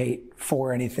advocate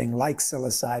for anything like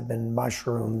psilocybin,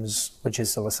 mushrooms, which is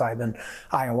psilocybin,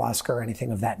 ayahuasca, or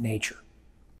anything of that nature?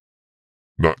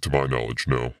 Not to my knowledge,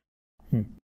 no.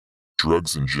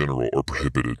 Drugs in general are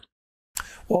prohibited.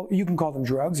 Well, you can call them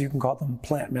drugs, you can call them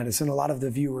plant medicine. A lot of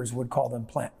the viewers would call them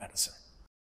plant medicine.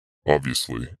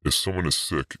 Obviously, if someone is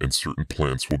sick and certain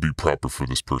plants will be proper for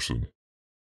this person,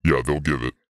 yeah, they'll give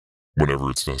it whenever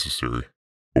it's necessary.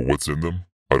 But what's in them?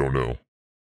 I don't know.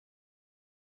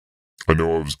 I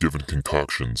know I was given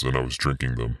concoctions and I was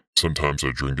drinking them. Sometimes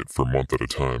I drink it for a month at a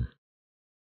time.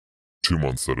 2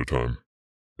 months at a time.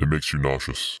 It makes you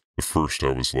nauseous. At first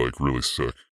I was really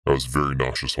sick. I was very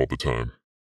nauseous all the time.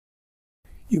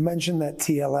 You mentioned that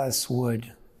TLS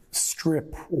would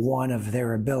strip one of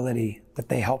their ability that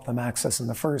they help them access in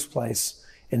the first place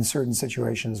in certain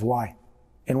situations. Why?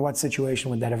 In what situation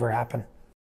would that ever happen?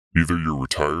 Either you're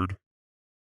retired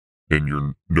and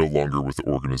you're no longer with the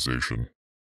organization.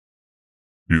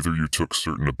 Either you took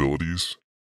certain abilities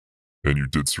and you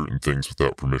did certain things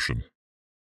without permission.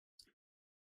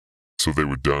 So they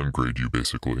would downgrade you,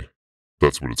 basically.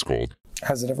 That's what it's called.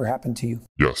 Has it ever happened to you?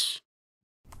 Yes.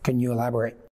 Can you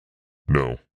elaborate?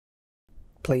 No.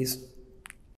 Please.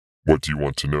 What do you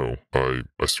want to know? I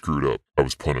screwed up. I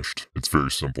was punished. It's very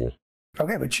simple.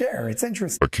 Okay, but share. It's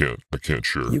interesting. I can't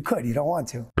share. You could. You don't want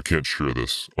to. I can't share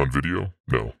this. On video?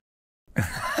 No.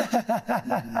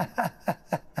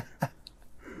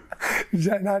 Is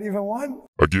that not even one?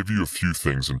 I give you a few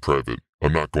things in private.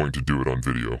 I'm not going to do it on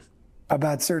video.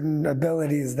 About certain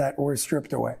abilities that were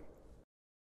stripped away.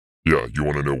 Yeah, you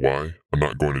want to know why? I'm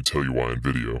not going to tell you why on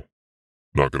video.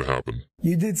 Not going to happen.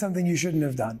 You did something you shouldn't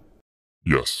have done.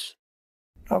 Yes.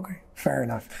 Okay, fair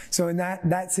enough. So in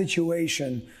that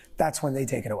situation, that's when they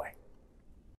take it away.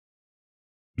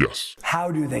 Yes.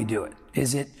 How do they do it?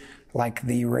 Is it like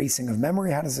the erasing of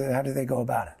memory? How do they go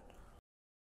about it?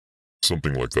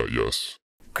 Something like that, yes.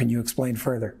 Can you explain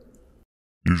further?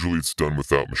 Usually it's done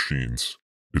without machines.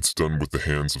 It's done with the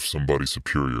hands of somebody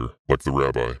superior, like the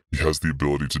rabbi. He has the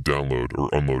ability to download or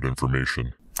unload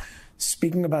information.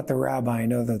 Speaking about the rabbi, I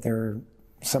know that there are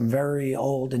some very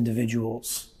old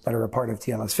individuals that are a part of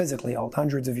TLS, physically old,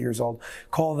 hundreds of years old,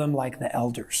 call them like the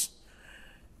elders.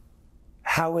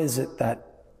 How is it that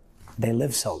they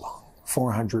live so long?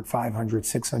 400, 500,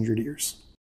 600 years.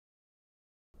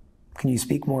 Can you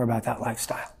speak more about that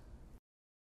lifestyle?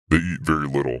 They eat very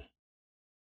little.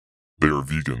 They are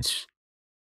vegans.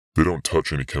 They don't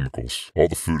touch any chemicals. All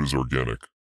the food is organic.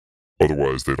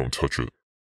 Otherwise, they don't touch it.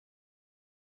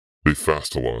 They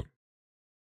fast a lot.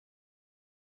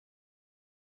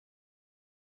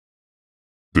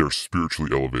 They are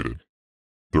spiritually elevated.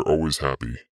 They're always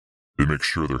happy. They make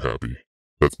sure they're happy.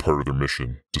 That's part of their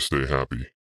mission, to stay happy.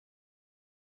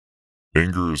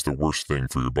 Anger is the worst thing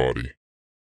for your body.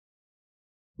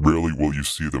 Rarely will you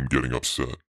see them getting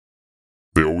upset.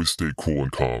 They always stay cool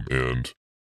and calm and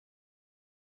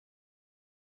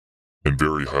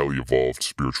very highly evolved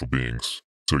spiritual beings.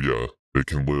 So yeah, they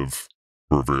can live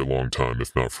for a very long time,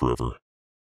 if not forever.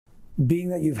 Being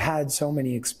that you've had so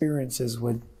many experiences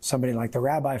with somebody like the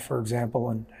rabbi, for example,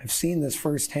 and have seen this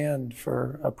firsthand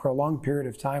for a prolonged period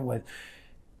of time with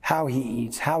how he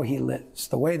eats, how he lives,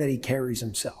 the way that he carries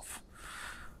himself.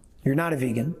 You're not a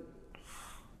vegan.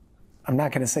 I'm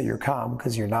not going to say you're calm,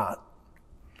 because you're not.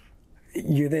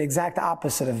 You're the exact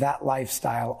opposite of that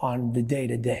lifestyle on the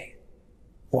day-to-day.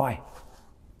 Why?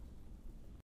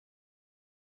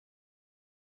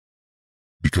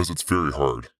 Because it's very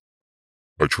hard.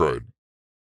 I tried.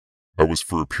 I was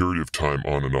for a period of time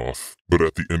on and off, but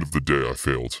at the end of the day I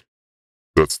failed.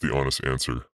 That's the honest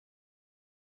answer.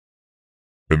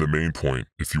 And the main point,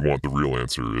 if you want the real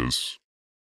answer, is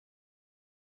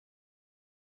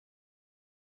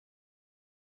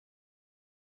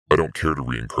I don't care to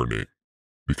reincarnate,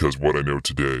 because what I know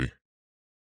today,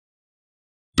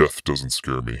 death doesn't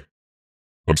scare me.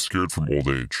 I'm scared from old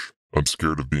age. I'm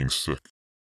scared of being sick,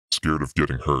 scared of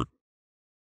getting hurt.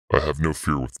 I have no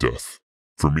fear with death.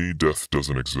 For me, death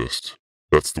doesn't exist.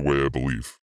 That's the way I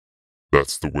believe.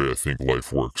 That's the way I think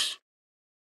life works.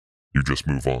 You just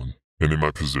move on. And in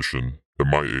my position, at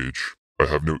my age, I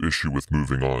have no issue with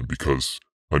moving on because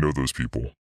I know those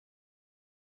people.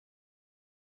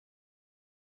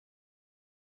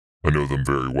 I know them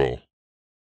very well.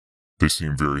 They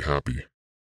seem very happy.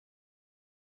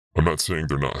 I'm not saying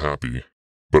they're not happy,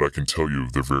 but I can tell you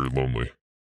they're very lonely.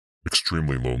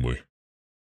 Extremely lonely.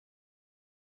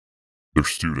 They're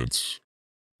students.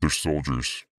 They're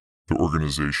soldiers. Their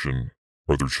organization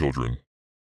are their children.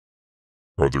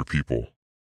 Are their people.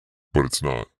 But it's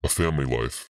not. A family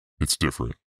life. It's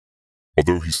different.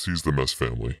 Although he sees them as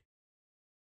family.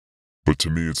 But to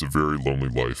me, it's a very lonely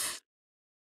life.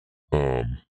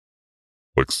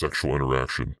 Like sexual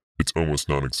interaction, it's almost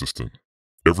non-existent.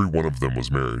 Every one of them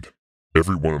was married.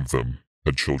 Every one of them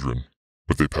had children.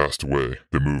 But they passed away.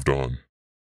 They moved on.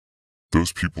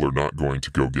 Those people are not going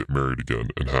to go get married again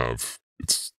and have.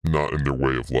 It's not in their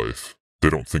way of life. They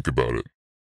don't think about it.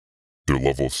 Their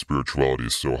level of spirituality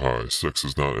is so high, sex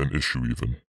is not an issue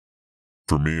even.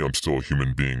 For me, I'm still a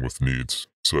human being with needs,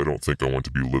 so I don't think I want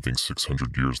to be living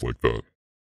 600 years like that.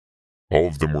 All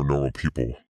of them were normal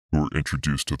people who were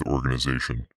introduced to the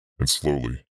organization, and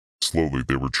slowly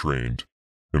they were trained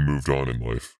and moved on in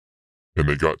life. And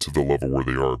they got to the level where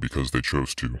they are because they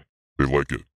chose to. They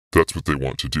like it. That's what they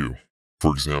want to do.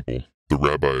 For example, the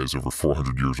rabbi is over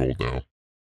 400 years old now.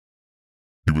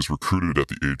 He was recruited at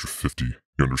the age of 50, you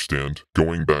understand?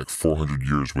 Going back 400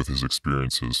 years with his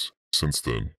experiences since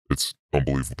then, it's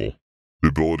unbelievable. The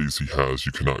abilities he has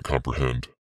you cannot comprehend.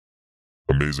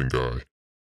 Amazing guy.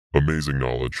 Amazing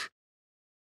knowledge.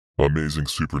 Amazing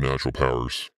supernatural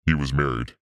powers. He was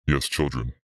married. He has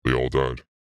children. They all died.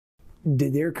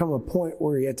 Did there come a point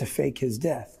where he had to fake his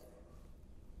death?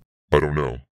 I don't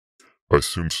know. I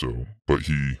assume so, but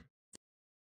he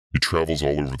travels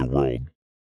all over the world,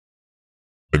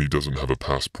 and he doesn't have a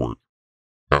passport.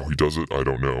 How he does it, I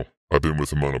don't know. I've been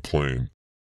with him on a plane,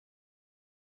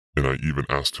 and I even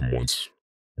asked him once,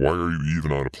 why are you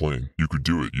even on a plane? You could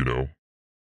do it, you know.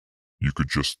 You could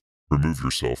just remove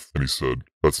yourself, and he said,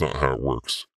 that's not how it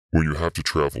works. When you have to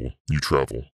travel, you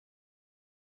travel.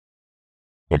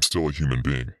 I'm still a human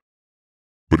being,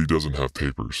 but he doesn't have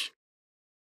papers.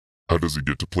 How does he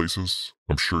get to places?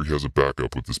 I'm sure he has a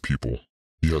backup with his people.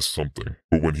 He has something.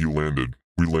 But when he landed,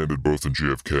 we landed both in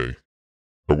JFK.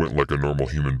 I went like a normal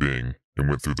human being and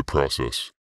went through the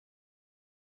process.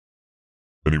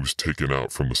 And he was taken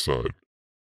out from the side.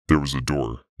 There was a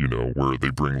door, you know, where they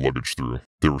bring luggage through.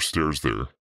 There were stairs there.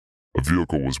 A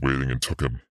vehicle was waiting and took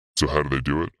him. So how do they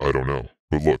do it? I don't know.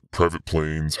 But look, private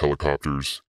planes,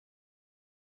 helicopters,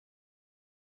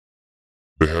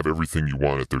 they have everything you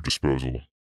want at their disposal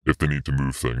if they need to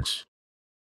move things.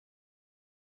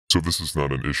 So this is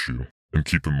not an issue. And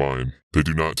keep in mind, they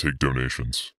do not take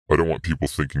donations. I don't want people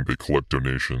thinking they collect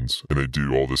donations and they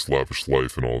do all this lavish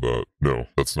life and all that. No,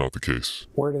 that's not the case.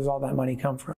 Where does all that money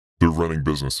come from? They're running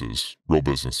businesses, real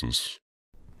businesses.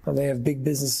 Well, they have big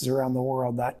businesses around the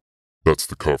world That's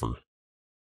the cover.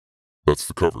 That's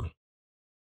the cover.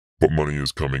 But money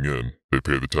is coming in. They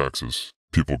pay the taxes.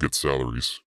 People get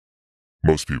salaries.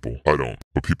 Most people, I don't,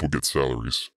 but people get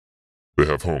salaries. They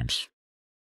have homes.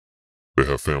 They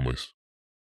have families.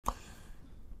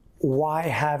 Why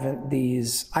haven't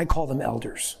these, I call them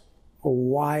elders,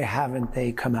 why haven't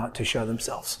they come out to show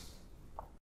themselves?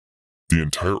 The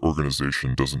entire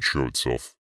organization doesn't show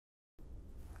itself.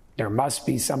 There must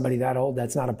be somebody that old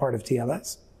that's not a part of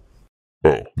TLS.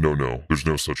 Oh, no, there's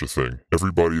no such a thing.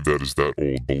 Everybody that is that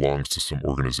old belongs to some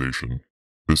organization.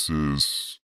 That's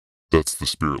the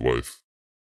spirit life.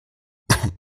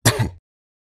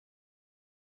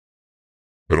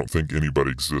 I don't think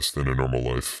anybody exists in a normal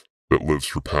life that lives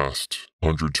for past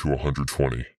 100 to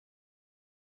 120.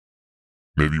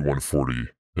 Maybe 140.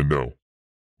 And no,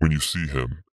 when you see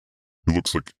him, he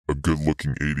looks like a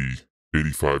good-looking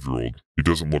 85-year-old. He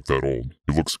doesn't look that old.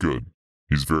 He looks good.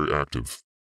 He's very active.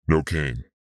 No cane.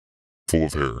 Full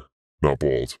of hair. Not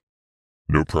bald.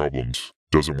 No problems.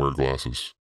 Doesn't wear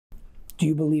glasses. Do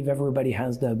you believe everybody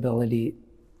has the ability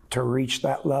to reach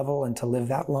that level and to live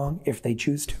that long if they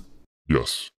choose to?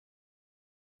 Yes.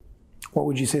 What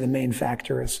would you say the main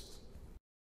factor is?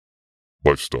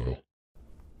 Lifestyle.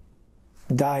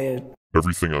 Diet.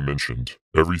 Everything I mentioned,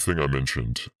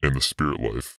 and the spirit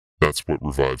life, that's what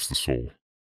revives the soul.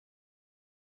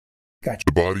 Gotcha.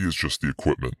 The body is just the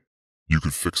equipment. You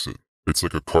could fix it. It's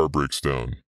like a car breaks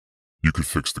down. You could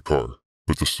fix the car.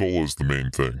 But the soul is the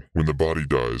main thing. When the body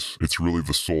dies, it's really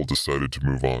the soul decided to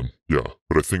move on. Yeah,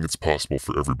 but I think it's possible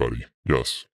for everybody.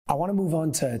 Yes. I want to move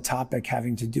on to a topic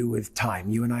having to do with time.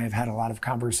 You and I have had a lot of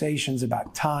conversations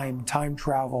about time, time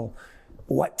travel,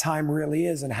 what time really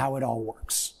is, and how it all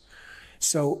works.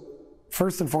 So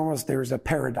first and foremost, there's a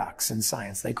paradox in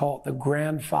science. They call it the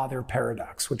grandfather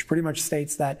paradox, which pretty much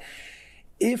states that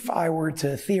if I were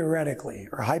to theoretically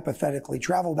or hypothetically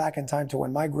travel back in time to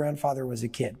when my grandfather was a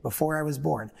kid, before I was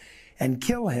born, and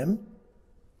kill him,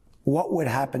 what would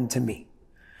happen to me?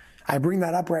 I bring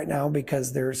that up right now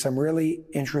because there's some really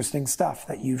interesting stuff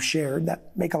that you've shared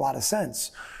that make a lot of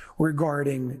sense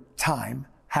regarding time,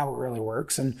 how it really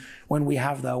works. And when we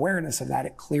have the awareness of that,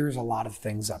 it clears a lot of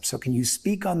things up. So can you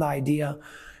speak on the idea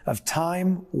of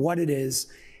time, what it is,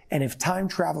 and if time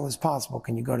travel is possible,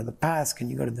 can you go to the past? Can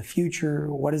you go to the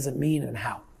future? What does it mean and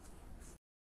how?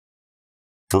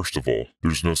 First of all,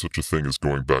 there's no such a thing as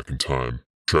going back in time,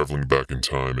 traveling back in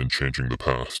time, and changing the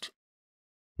past.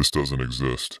 This doesn't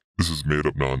exist. This is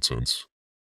made-up nonsense.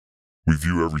 We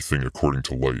view everything according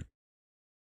to light.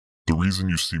 The reason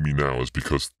you see me now is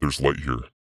because there's light here.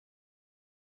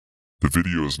 The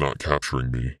video is not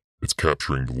capturing me, it's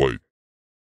capturing the light.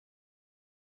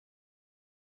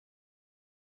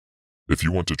 If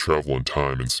you want to travel in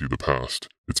time and see the past,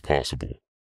 it's possible.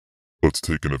 Let's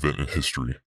take an event in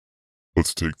history.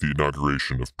 Let's take the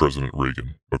inauguration of President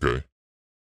Reagan, okay?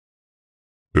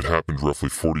 It happened roughly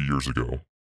 40 years ago.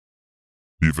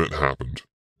 The event happened.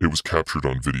 It was captured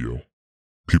on video.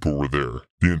 People were there.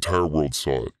 The entire world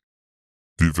saw it.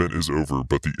 The event is over,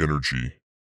 but the energy,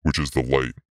 which is the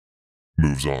light,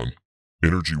 moves on.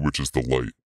 Energy, which is the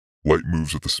light. Light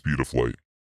moves at the speed of light,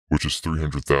 which is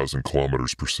 300,000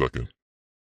 kilometers per second.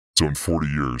 So in 40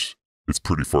 years, it's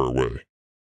pretty far away.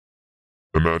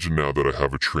 Imagine now that I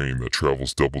have a train that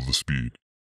travels double the speed,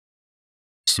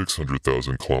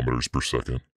 600,000 kilometers per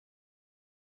second.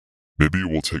 Maybe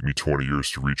it will take me 20 years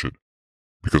to reach it,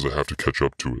 because I have to catch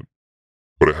up to it.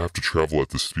 But I have to travel at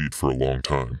this speed for a long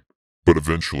time. But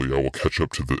eventually I will catch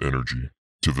up to the energy,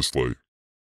 to this light,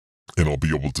 and I'll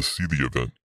be able to see the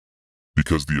event,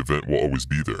 because the event will always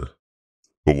be there.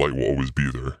 The light will always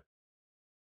be there.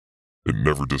 It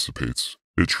never dissipates.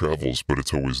 It travels, but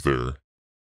it's always there.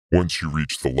 Once you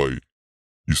reach the light,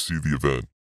 you see the event.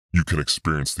 You can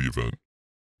experience the event.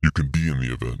 You can be in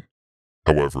the event.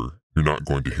 However, you're not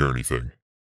going to hear anything.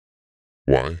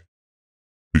 Why?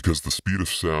 Because the speed of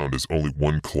sound is only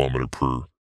 1 kilometer per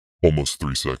almost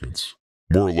 3 seconds.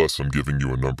 More or less, I'm giving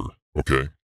you a number, okay?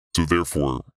 So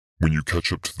therefore, when you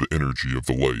catch up to the energy of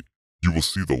the light, you will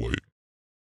see the light.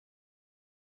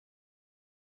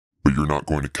 But you're not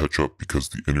going to catch up because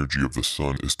the energy of the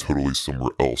sun is totally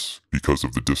somewhere else because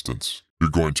of the distance. You're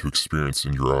going to experience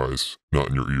in your eyes, not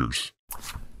in your ears.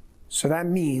 So that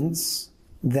means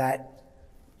that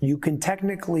you can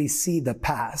technically see the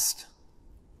past,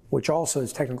 which also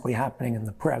is technically happening in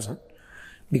the present,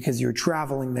 because you're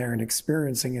traveling there and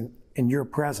experiencing it in your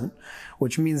present,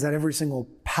 which means that every single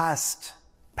past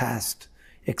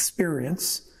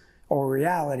experience or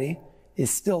reality is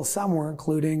still somewhere,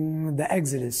 including the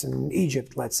Exodus in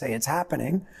Egypt, let's say. It's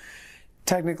happening.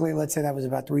 Technically, let's say that was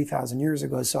about 3,000 years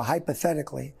ago. So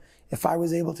hypothetically, if I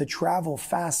was able to travel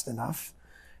fast enough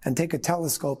and take a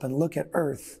telescope and look at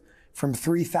Earth from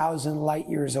 3,000 light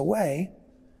years away,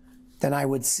 then I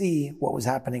would see what was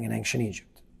happening in ancient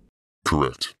Egypt.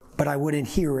 Correct. But I wouldn't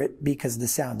hear it because the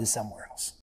sound is somewhere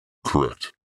else.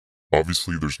 Correct.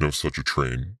 Obviously, there's no such a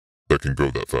train that can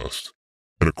go that fast.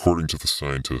 And according to the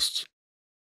scientists,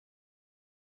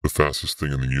 the fastest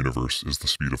thing in the universe is the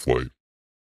speed of light.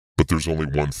 But there's only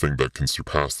one thing that can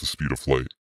surpass the speed of light.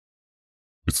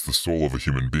 It's the soul of a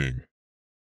human being.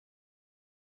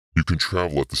 You can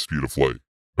travel at the speed of light,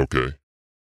 okay?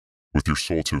 With your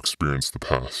soul to experience the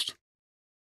past.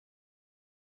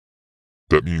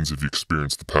 That means if you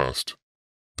experience the past,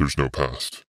 there's no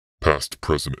past. Past,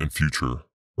 present, and future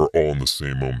are all in the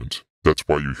same moment. That's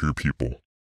why you hear people,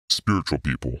 spiritual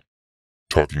people,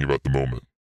 talking about the moment.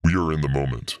 We are in the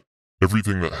moment.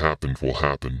 Everything that happened will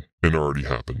happen and already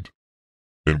happened.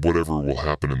 And whatever will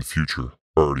happen in the future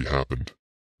already happened.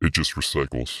 It just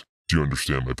recycles. Do you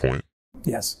understand my point?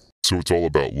 Yes. So it's all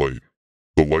about light.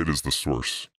 The light is the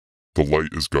source. The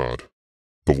light is God.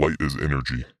 The light is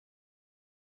energy.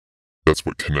 That's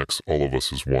what connects all of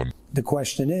us as one. The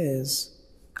question is,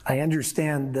 I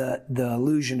understand the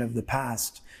illusion of the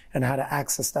past and how to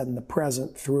access that in the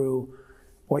present through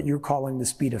what you're calling the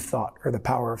speed of thought, or the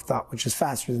power of thought, which is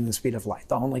faster than the speed of light,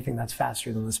 the only thing that's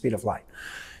faster than the speed of light.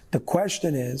 The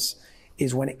question is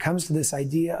when it comes to this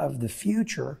idea of the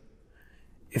future,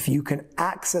 if you can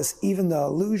access even the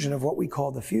illusion of what we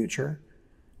call the future,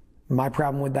 my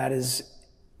problem with that is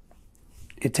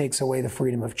it takes away the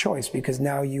freedom of choice, because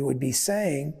now you would be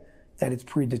saying that it's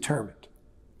predetermined.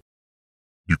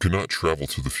 You cannot travel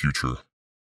to the future.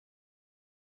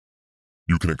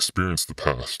 You can experience the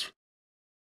past.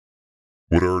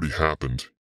 What already happened,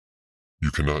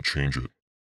 you cannot change it.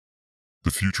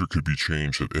 The future could be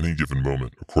changed at any given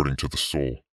moment according to the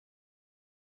soul,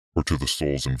 or to the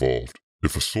souls involved.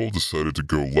 If a soul decided to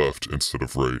go left instead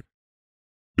of right,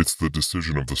 it's the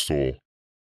decision of the soul,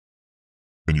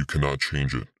 and you cannot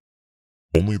change it.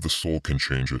 Only the soul can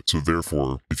change it. So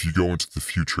therefore, if you go into the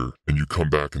future and you come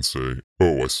back and say,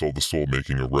 oh, I saw the soul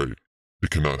making a right,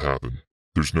 it cannot happen.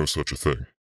 There's no such a thing.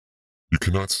 You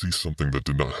cannot see something that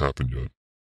did not happen yet.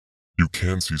 You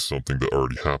can see something that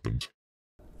already happened.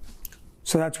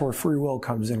 So that's where free will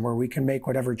comes in, where we can make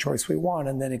whatever choice we want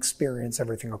and then experience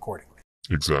everything accordingly.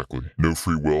 Exactly. No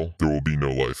free will, there will be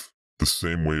no life. The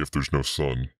same way if there's no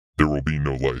sun, there will be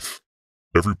no life.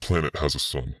 Every planet has a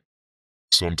sun.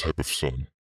 Some type of sun.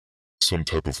 Some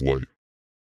type of light.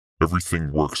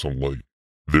 Everything works on light.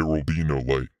 There will be no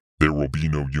light. There will be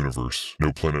no universe,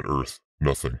 no planet Earth,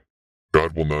 nothing.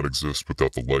 God will not exist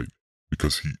without the light,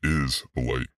 because he is the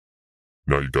light.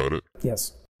 Now you got it?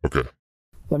 Yes. Okay.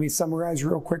 Let me summarize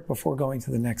real quick before going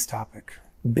to the next topic.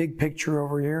 Big picture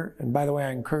over here. And by the way,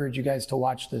 I encourage you guys to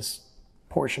watch this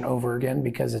portion over again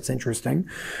because it's interesting.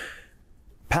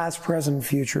 Past, present,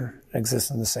 future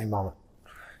exist in the same moment.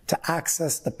 To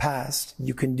access the past,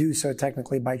 you can do so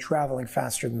technically by traveling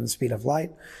faster than the speed of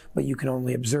light, but you can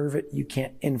only observe it, you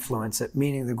can't influence it,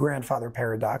 meaning the grandfather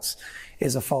paradox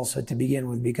is a falsehood to begin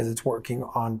with because it's working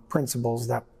on principles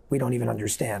that we don't even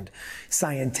understand,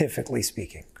 scientifically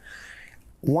speaking.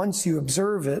 Once you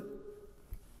observe it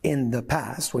in the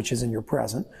past, which is in your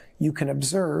present, you can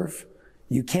observe,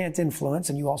 you can't influence,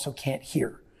 and you also can't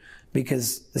hear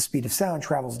because the speed of sound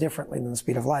travels differently than the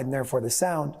speed of light, and therefore the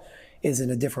sound is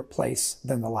in a different place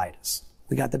than the light is.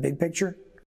 We got the big picture?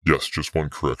 Yes, just one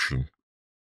correction.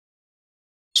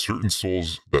 Certain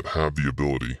souls that have the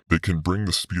ability, they can bring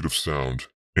the speed of sound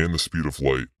and the speed of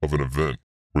light of an event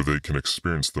where they can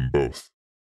experience them both.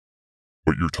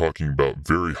 But you're talking about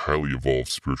very highly evolved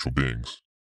spiritual beings.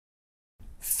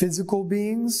 Physical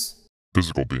beings?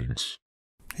 Physical beings.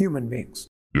 Human beings.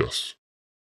 Yes.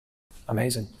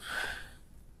 Amazing.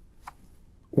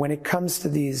 When it comes to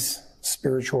these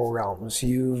spiritual realms,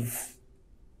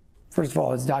 first of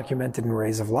all, it's documented in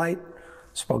rays of light,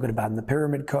 spoken about in the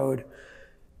Pyramid Code,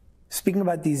 speaking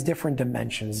about these different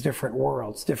dimensions, different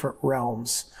worlds, different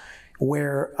realms,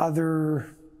 where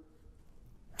other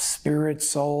spirit,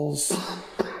 souls,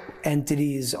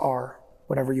 entities are,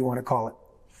 whatever you want to call it.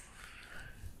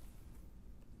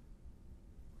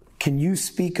 Can you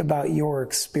speak about your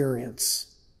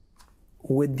experience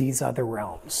with these other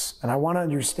realms? And I want to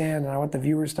understand, and I want the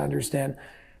viewers to understand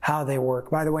how they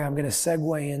work. By the way, I'm going to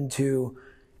segue into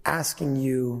asking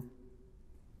you,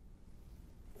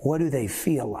 what do they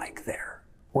feel like there?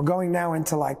 We're going now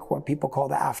into like what people call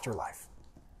the afterlife.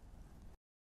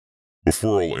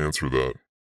 Before I'll answer that,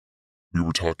 we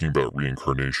were talking about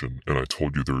reincarnation, and I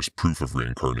told you there is proof of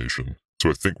reincarnation. So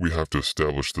I think we have to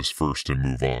establish this first and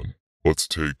move on. Let's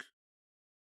take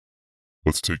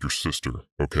your sister,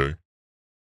 okay?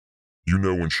 You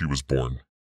know when she was born.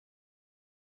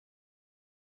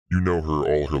 You know her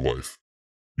all her life.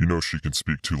 You know she can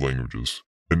speak 2 languages.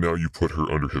 And now you put her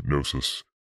under hypnosis.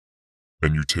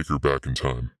 And you take her back in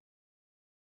time.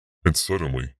 And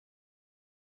suddenly,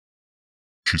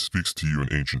 she speaks to you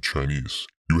in ancient Chinese.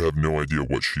 You have no idea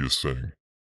what she is saying.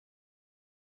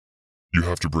 You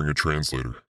have to bring a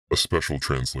translator, a special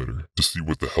translator, to see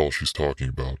what the hell she's talking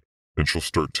about. And she'll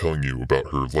start telling you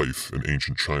about her life in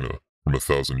ancient China from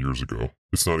 1,000 years ago.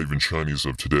 It's not even Chinese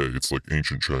of today, it's like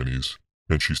ancient Chinese.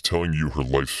 And she's telling you her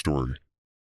life story,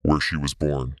 where she was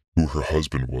born, who her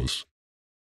husband was,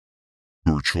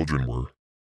 who her children were,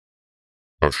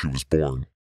 how she was born,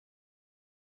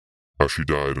 how she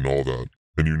died and all that.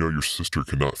 And you know your sister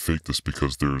cannot fake this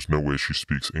because there is no way she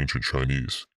speaks ancient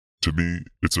Chinese. To me,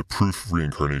 it's a proof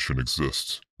reincarnation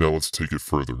exists. Now let's take it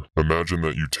further. Imagine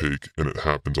that you take, and it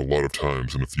happened a lot of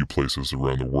times in a few places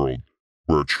around the world,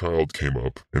 where a child came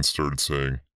up and started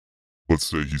saying, let's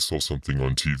say he saw something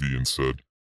on TV and said,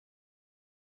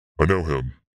 I know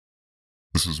him.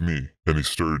 This is me. And he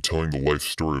started telling the life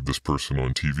story of this person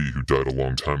on TV who died a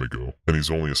long time ago, and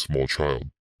he's only a small child.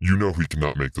 You know he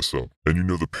cannot make this up, and you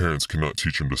know the parents cannot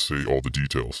teach him to say all the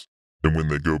details. And when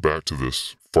they go back to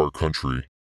this far country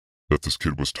that this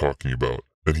kid was talking about,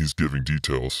 and he's giving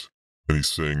details, and he's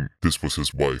saying this was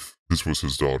his wife, this was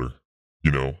his daughter, you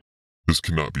know, this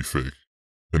cannot be fake.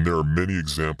 And there are many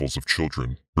examples of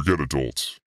children, forget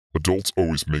adults. Adults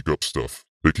always make up stuff.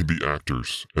 They can be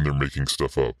actors, and they're making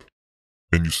stuff up.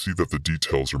 And you see that the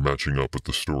details are matching up with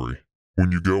the story.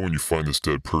 When you go and you find this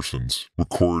dead person's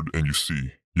record and you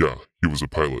see, yeah, he was a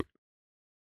pilot.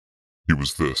 He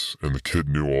was this, and the kid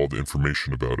knew all the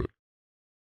information about it.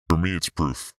 For me, it's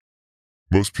proof.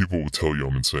 Most people will tell you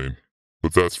I'm insane,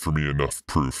 but that's for me enough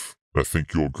proof. I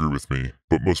think you'll agree with me,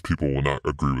 but most people will not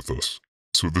agree with us.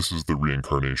 So this is the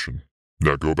reincarnation.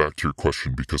 Now go back to your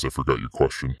question because I forgot your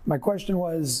question. My question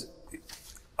was,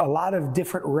 a lot of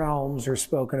different realms are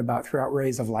spoken about throughout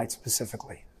Rays of Light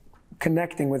specifically.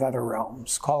 Connecting with other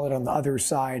realms, call it on the other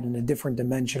side, in a different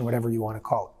dimension, whatever you want to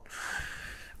call it.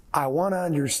 I want to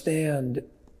understand,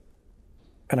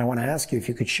 and I want to ask you if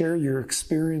you could share your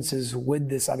experiences with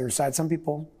this other side. Some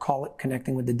people call it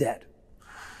connecting with the dead.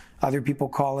 Other people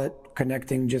call it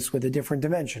connecting just with a different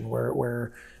dimension,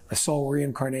 where a soul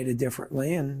reincarnated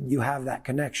differently and you have that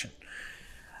connection.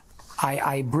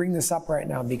 I bring this up right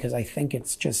now because I think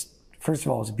it's just, first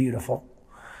of all, it's beautiful.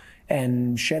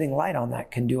 And shedding light on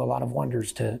that can do a lot of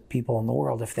wonders to people in the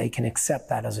world if they can accept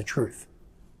that as a truth.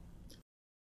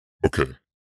 Okay.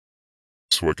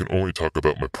 So I can only talk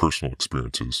about my personal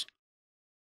experiences.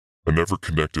 I never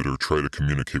connected or tried to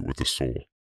communicate with a soul.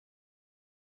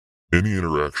 Any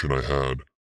interaction I had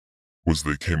was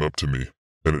they came up to me,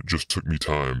 and it just took me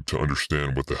time to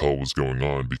understand what the hell was going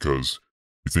on because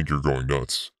you think you're going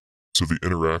nuts. So the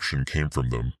interaction came from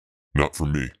them, not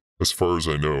from me. As far as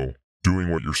I know, doing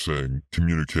what you're saying,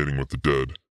 communicating with the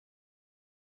dead,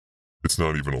 it's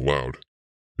not even allowed.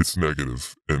 It's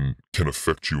negative and can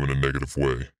affect you in a negative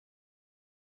way.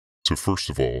 So first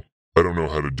of all, I don't know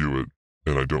how to do it,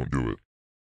 and I don't do it.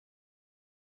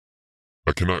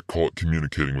 I cannot call it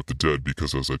communicating with the dead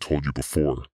because, as I told you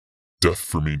before, death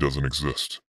for me doesn't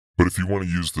exist. But if you want to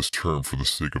use this term for the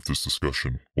sake of this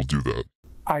discussion, we'll do that.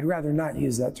 I'd rather not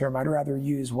use that term. I'd rather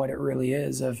use what it really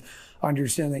is, of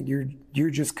understanding that you're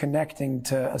just connecting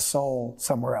to a soul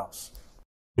somewhere else.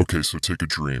 Okay, so take a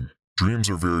dream. Dreams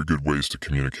are very good ways to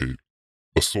communicate.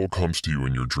 A soul comes to you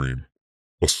in your dream.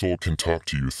 A soul can talk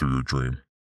to you through your dream.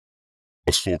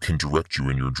 A soul can direct you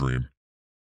in your dream.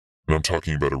 And I'm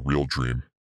talking about a real dream,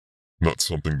 not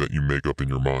something that you make up in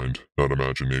your mind, not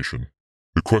imagination.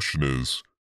 The question is,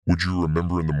 would you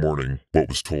remember in the morning what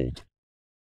was told?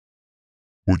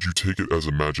 Would you take it as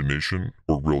imagination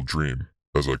or real dream,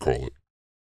 as I call it?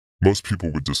 Most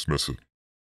people would dismiss it.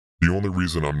 The only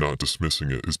reason I'm not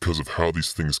dismissing it is because of how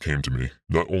these things came to me,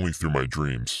 not only through my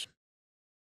dreams.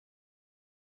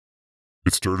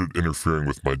 It started interfering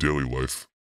with my daily life,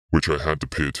 which I had to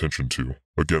pay attention to.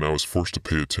 Again, I was forced to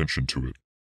pay attention to it.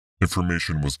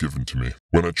 Information was given to me.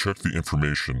 When I checked the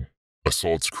information, I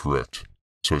saw it's correct.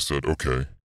 So I said, okay,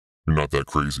 you're not that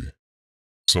crazy.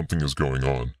 Something is going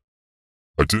on.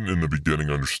 I didn't in the beginning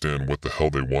understand what the hell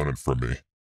they wanted from me.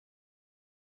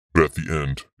 But at the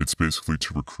end, it's basically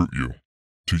to recruit you,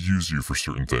 to use you for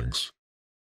certain things.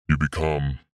 You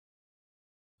become,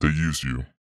 they use you.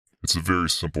 It's a very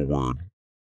simple word,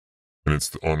 and it's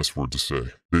the honest word to say.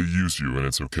 They use you and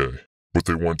it's okay, but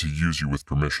they want to use you with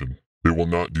permission. They will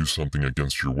not do something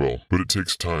against your will, but it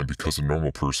takes time because a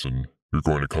normal person, you're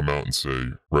going to come out and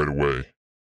say right away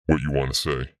what you want to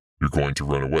say. You're going to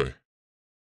run away.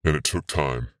 And it took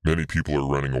time. Many people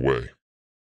are running away.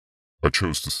 I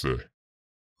chose to stay.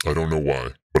 I don't know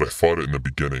why, but I fought it in the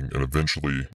beginning and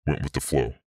eventually went with the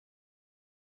flow.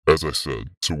 As I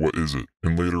said, so what is it?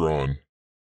 And later on,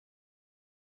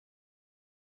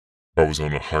 I was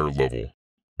on a higher level,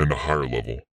 and a higher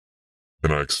level,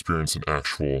 and I experienced an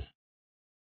actual,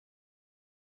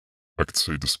 I could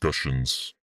say,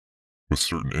 discussions with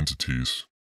certain entities.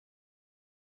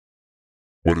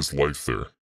 What is life there?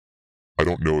 I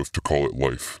don't know if to call it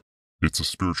life. It's a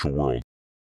spiritual world.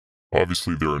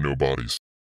 Obviously, there are no bodies.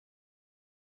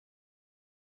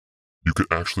 You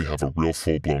could actually have a real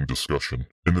full-blown discussion.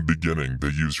 In the beginning, they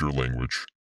use your language.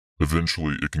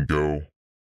 Eventually, it can go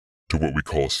to what we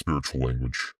call a spiritual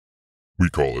language. We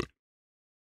call it,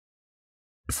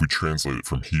 if we translate it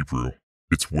from Hebrew,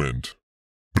 it's wind.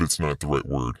 But it's not the right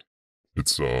word.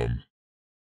 It's,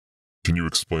 can you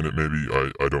explain it maybe?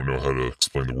 I don't know how to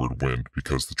explain the word wind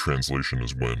because the translation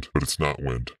is wind, but it's not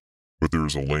wind. But there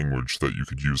is a language that you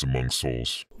could use among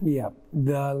souls. Yeah,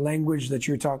 the language that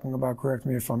you're talking about, correct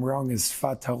me if I'm wrong, is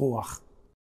Sfat HaRuach.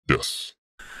 Yes.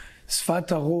 Sfat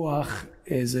HaRuach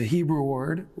is a Hebrew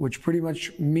word, which pretty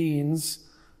much means,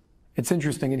 it's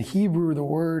interesting, in Hebrew the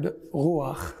word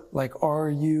Ruach, like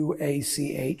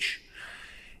R-U-A-C-H,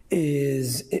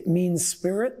 it means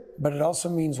spirit, but it also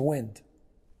means wind,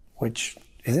 which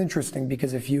is interesting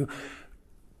because if you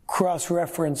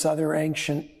cross-reference other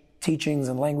ancient teachings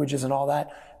and languages and all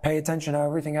that, pay attention to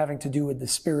everything having to do with the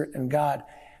spirit and God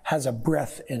has a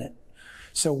breath in it.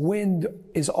 So wind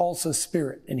is also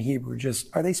spirit in Hebrew. Just,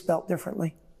 are they spelt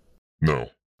differently? No.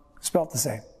 Spelt the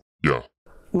same. Yeah.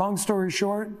 Long story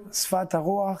short, Sfat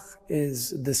HaRuach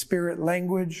is the spirit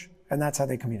language, and that's how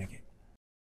they communicate.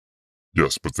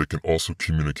 Yes, but they can also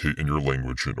communicate in your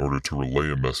language in order to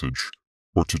relay a message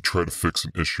or to try to fix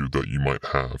an issue that you might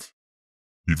have,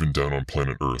 even down on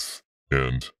planet Earth.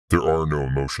 And there are no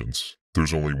emotions.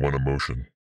 There's only one emotion.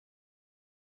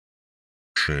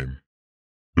 Shame.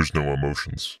 There's no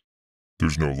emotions.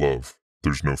 There's no love.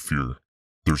 There's no fear.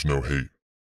 There's no hate.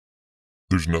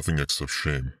 There's nothing except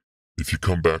shame. If you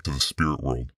come back to the spirit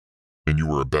world, and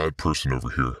you are a bad person over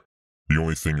here, the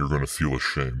only thing you're going to feel is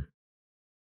shame.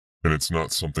 And it's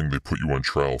not something they put you on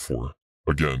trial for.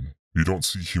 Again, you don't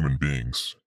see human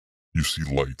beings. You see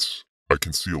lights. I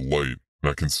can see a light,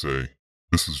 and I can say,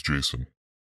 this is Jason.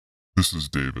 This is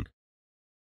David.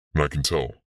 And I can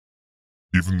tell.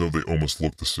 Even though they almost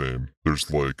look the same,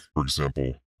 there's like, for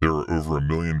example, there are over 1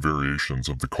 million variations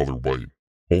of the color white,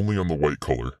 only on the white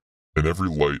color, and every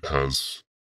light has,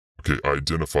 okay, I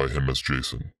identify him as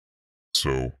Jason.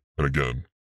 So, and again,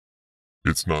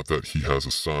 it's not that he has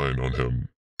a sign on him,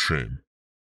 shame.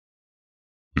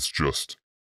 It's just,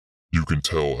 you can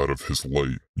tell out of his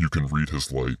light, you can read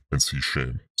his light and see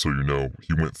shame. So you know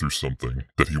he went through something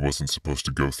that he wasn't supposed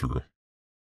to go through.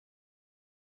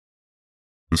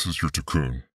 This is your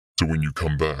tikkun. So when you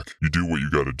come back, you do what you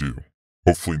gotta do.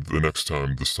 Hopefully the next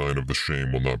time the sign of the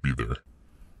shame will not be there.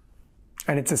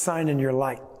 And it's a sign in your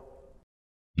light.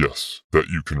 Yes, that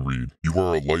you can read. You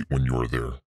are a light when you are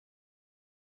there.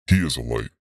 He is a light.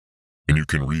 And you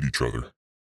can read each other.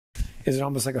 Is it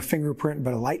almost like a fingerprint,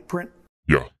 but a light print?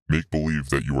 Yeah, make believe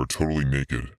that you are totally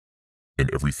naked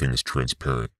and everything is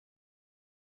transparent.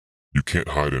 You can't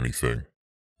hide anything.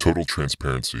 Total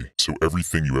transparency. So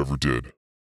everything you ever did,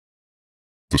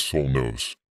 the soul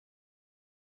knows.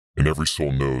 And every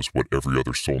soul knows what every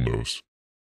other soul knows.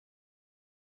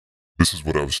 This is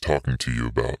what I was talking to you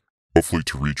about. Hopefully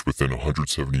to reach within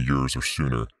 170 years or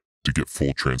sooner to get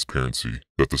full transparency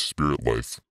that the spirit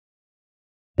life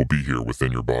will be here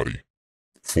within your body.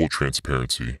 Full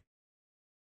transparency.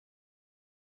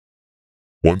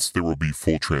 Once there will be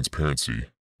full transparency,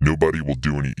 nobody will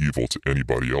do any evil to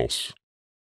anybody else,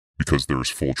 because there is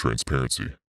full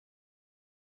transparency.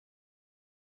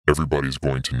 Everybody's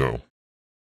going to know.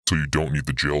 So you don't need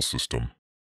the jail system.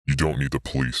 You don't need the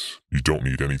police. You don't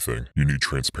need anything. You need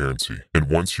transparency. And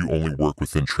once you only work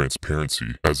within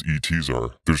transparency, as ETs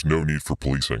are, there's no need for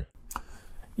policing.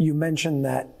 You mentioned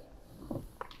that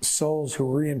souls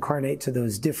who reincarnate to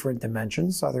those different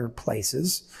dimensions, other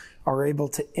places, are able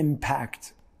to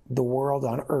impact the world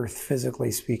on Earth,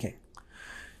 physically speaking.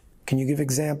 Can you give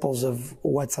examples of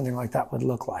what something like that would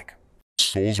look like?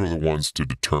 Souls are the ones to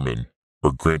determine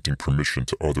or granting permission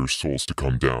to other souls to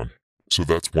come down. So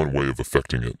that's one way of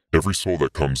affecting it. Every soul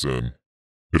that comes in,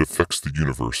 it affects the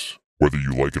universe, whether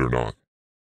you like it or not.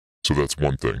 So that's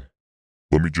one thing.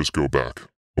 Let me just go back.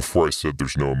 Before I said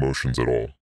there's no emotions at all.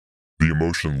 The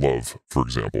emotion love, for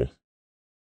example.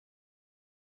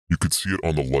 You could see it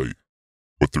on the light,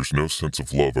 but there's no sense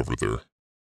of love over there.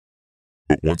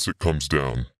 But once it comes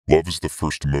down, love is the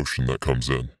first emotion that comes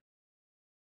in.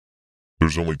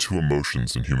 There's only 2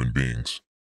 emotions in human beings,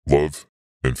 love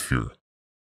and fear.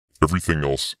 Everything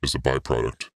else is a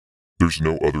byproduct. There's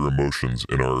no other emotions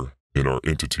in our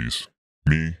entities.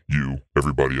 Me, you,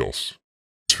 everybody else.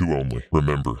 2 only.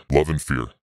 Remember, love and fear.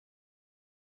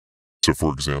 So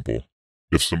for example,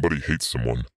 if somebody hates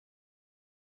someone,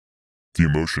 the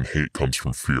emotion hate comes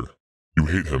from fear. You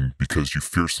hate him because you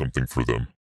fear something for them.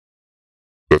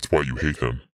 That's why you hate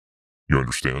him. You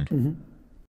understand? Mm-hmm.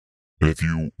 And if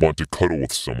you want to cuddle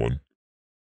with someone,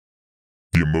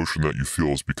 the emotion that you feel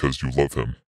is because you love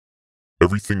him.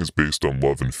 Everything is based on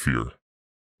love and fear,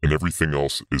 and everything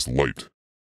else is light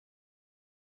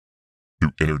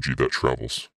through energy that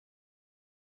travels.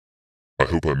 I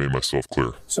hope I made myself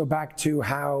clear. So back to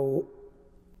how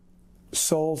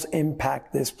souls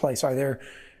impact this place. Are there,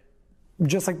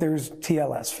 just like there's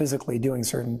TLS physically doing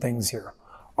certain things here,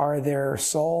 are there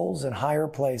souls in higher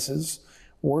places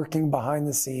working behind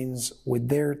the scenes with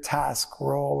their task,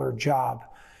 role, or job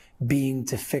being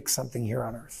to fix something here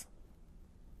on Earth?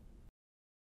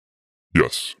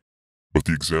 Yes, but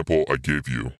the example I gave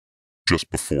you just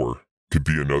before could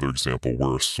be another example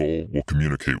where a soul will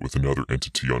communicate with another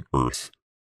entity on Earth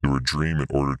through a dream in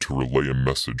order to relay a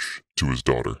message to his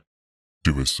daughter,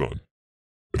 to his son.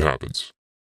 It happens.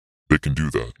 They can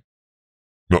do that.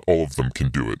 Not all of them can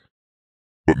do it,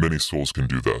 but many souls can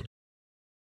do that.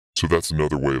 So that's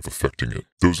another way of affecting it.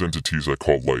 Those entities I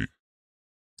call light,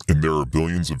 and there are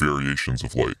billions of variations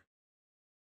of light.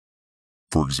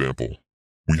 For example,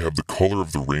 We have the color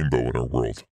of the rainbow in our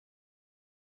world.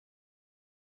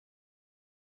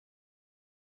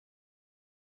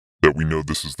 That we know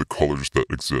this is the colors that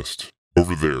exist.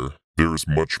 Over there, there is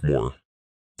much more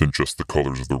than just the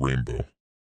colors of the rainbow.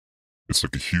 It's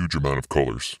like a huge amount of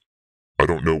colors. I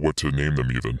don't know what to name them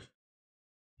even.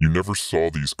 You never saw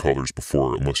these colors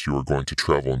before unless you were going to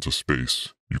travel into space.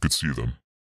 You could see them.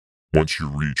 Once you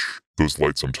reach those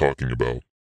lights I'm talking about,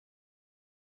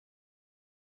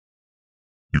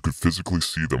 you could physically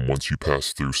see them once you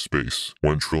pass through space,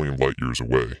 1 trillion light years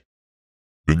away.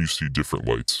 Then you see different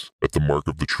lights at the mark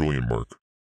of the trillion mark.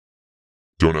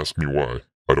 Don't ask me why,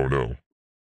 I don't know.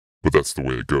 But that's the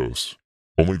way it goes.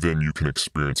 Only then you can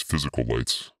experience physical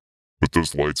lights. But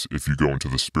those lights, if you go into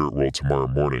the spirit world tomorrow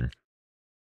morning,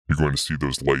 you're going to see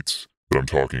those lights that I'm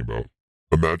talking about.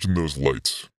 Imagine those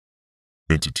lights,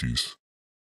 entities.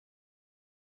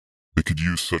 They could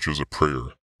use such as a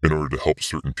prayer in order to help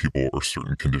certain people or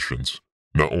certain conditions,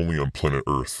 not only on planet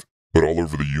Earth, but all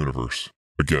over the universe.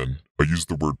 Again, I use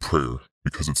the word prayer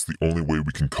because it's the only way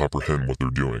we can comprehend what they're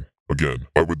doing. Again,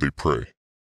 why would they pray?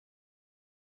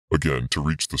 Again, to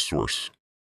reach the source.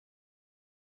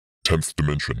 10th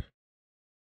dimension.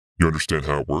 You understand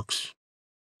how it works?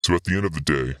 So at the end of the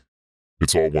day,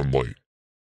 it's all one light.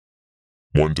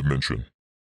 One dimension.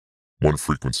 One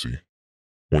frequency.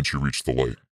 Once you reach the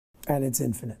light. And it's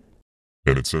infinite.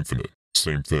 And it's infinite.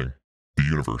 Same thing. The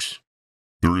universe.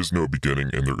 There is no beginning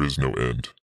and there is no end.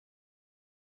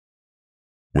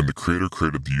 When the Creator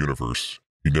created the universe,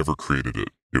 He never created it.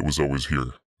 It was always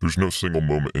here. There's no single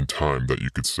moment in time that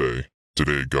you could say,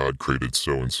 today God created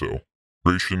so-and-so.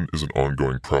 Creation is an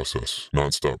ongoing process,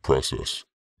 non-stop process.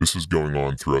 This is going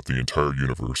on throughout the entire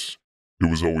universe. It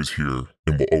was always here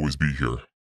and will always be here.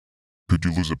 Could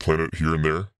you lose a planet here and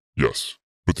there? Yes.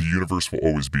 But the universe will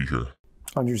always be here.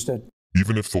 Understood.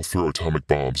 Even if they'll throw atomic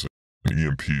bombs and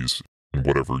EMPs and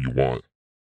whatever you want.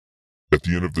 At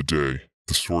the end of the day,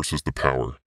 the source is the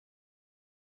power.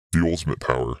 The ultimate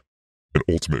power and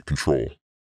ultimate control.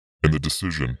 And the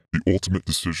decision, the ultimate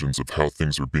decisions of how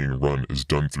things are being run is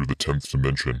done through the 10th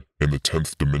dimension, and the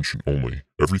 10th dimension only.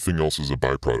 Everything else is a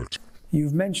byproduct.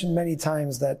 You've mentioned many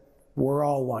times that we're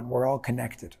all one, we're all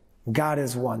connected. God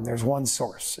is one, there's one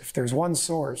source. If there's one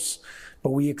source,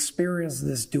 but we experience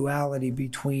this duality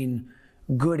between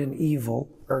good and evil,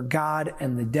 or God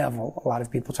and the devil, a lot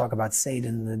of people talk about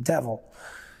Satan and the devil.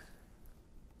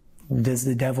 Does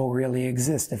the devil really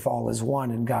exist if all is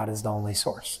one and God is the only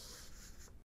source?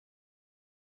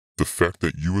 The fact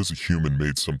that you as a human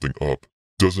made something up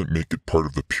doesn't make it part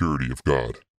of the purity of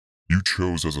God. You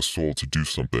chose as a soul to do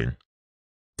something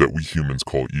that we humans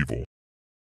call evil.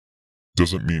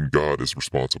 Doesn't mean God is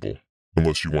responsible,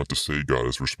 unless you want to say God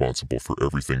is responsible for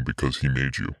everything because He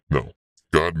made you. No,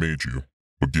 God made you,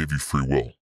 but gave you free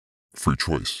will, free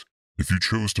choice. If you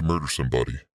chose to murder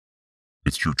somebody,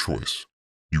 it's your choice.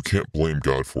 You can't blame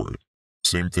God for it.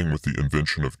 Same thing with the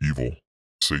invention of evil,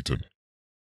 Satan.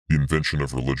 The invention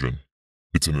of religion.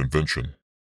 It's an invention.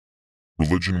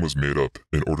 Religion was made up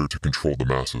in order to control the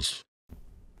masses.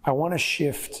 I want to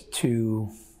shift to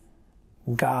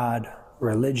God,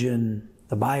 religion,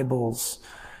 the Bibles.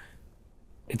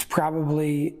 It's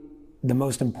probably the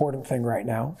most important thing right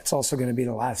now. It's also going to be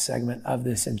the last segment of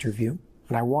this interview.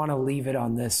 And I want to leave it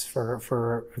on this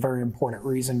for a very important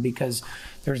reason, because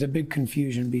there's a big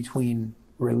confusion between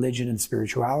religion and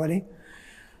spirituality.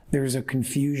 There's a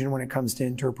confusion when it comes to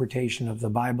interpretation of the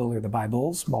Bible or the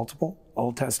Bibles, multiple,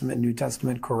 Old Testament, New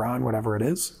Testament, Quran, whatever it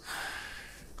is.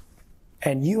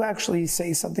 And you actually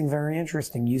say something very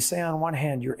interesting. You say on one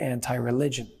hand, you're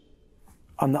anti-religion.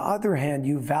 On the other hand,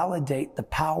 you validate the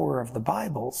power of the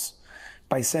Bibles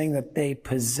by saying that they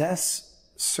possess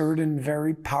certain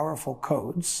very powerful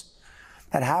codes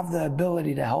that have the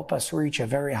ability to help us reach a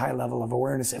very high level of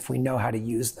awareness if we know how to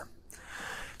use them.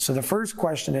 So the first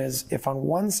question is, if on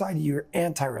one side you're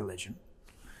anti-religion,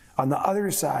 on the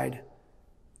other side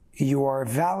you are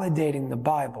validating the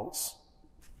Bibles,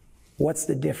 what's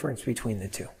the difference between the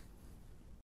two?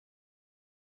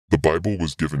 The Bible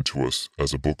was given to us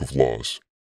as a book of laws.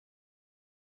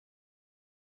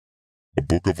 A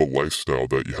book of a lifestyle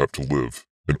that you have to live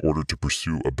in order to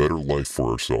pursue a better life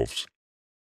for ourselves.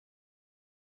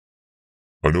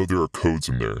 I know there are codes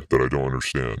in there that I don't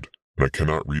understand, and I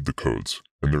cannot read the codes,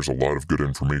 and there's a lot of good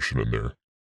information in there.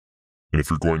 And if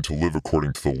you're going to live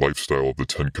according to the lifestyle of the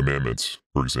 10 Commandments,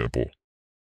 for example,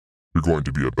 you're going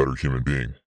to be a better human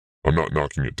being. I'm not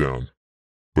knocking it down.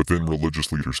 But then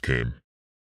religious leaders came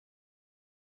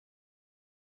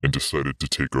and decided to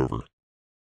take over.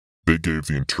 They gave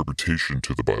the interpretation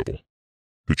to the Bible.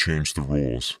 They changed the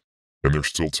rules, and they're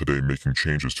still today making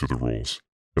changes to the rules.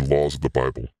 and laws of the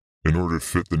Bible in order to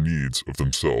fit the needs of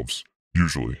themselves,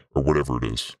 usually, or whatever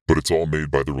it is. But it's all made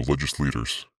by the religious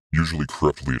leaders, usually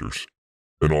corrupt leaders,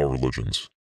 in all religions.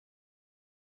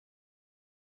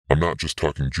 I'm not just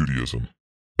talking Judaism.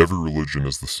 Every religion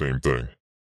is the same thing.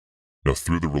 Now,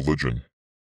 through the religion,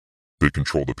 they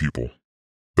control the people.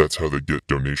 That's how they get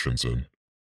donations in.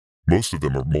 Most of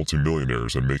them are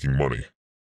multimillionaires and making money.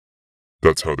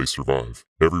 That's how they survive.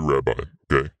 Every rabbi,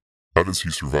 okay? How does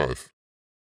he survive?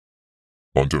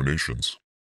 On donations.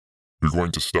 You're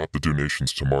going to stop the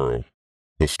donations tomorrow.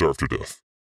 He'll starve to death.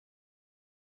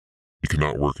 He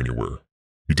cannot work anywhere.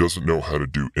 He doesn't know how to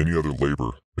do any other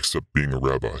labor except being a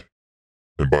rabbi.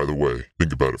 And by the way,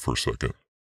 think about it for a second.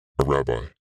 A rabbi.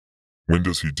 When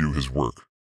does he do his work?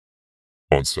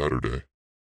 On Saturday.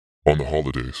 On the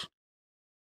holidays.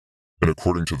 And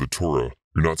according to the Torah,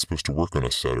 you're not supposed to work on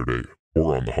a Saturday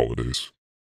or on the holidays.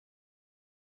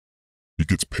 He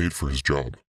gets paid for his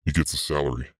job. He gets a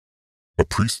salary. A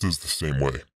priest is the same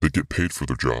way. They get paid for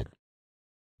their job.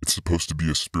 It's supposed to be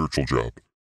a spiritual job,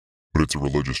 but it's a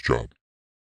religious job.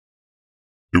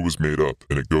 It was made up,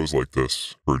 and it goes like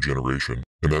this for a generation,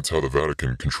 and that's how the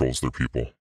Vatican controls their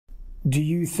people. Do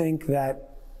you think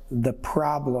that the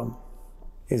problem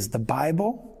is the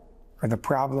Bible, or the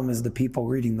problem is the people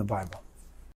reading the Bible?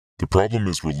 The problem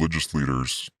is religious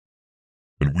leaders,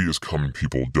 and we as common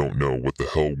people don't know what the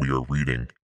hell we are reading,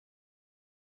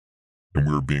 and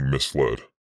we are being misled.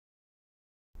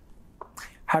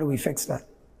 How do we fix that?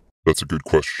 That's a good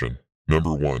question.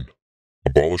 Number one,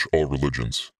 abolish all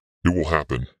religions. It will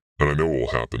happen, and I know it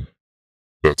will happen.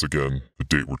 That's again the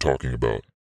date we're talking about.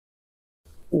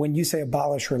 When you say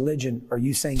abolish religion, are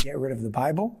you saying get rid of the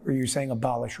Bible, or you're saying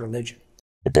abolish religion?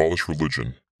 Abolish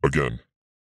religion, again.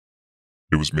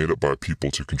 It was made up by people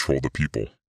to control the people.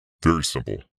 Very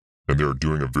simple, and they are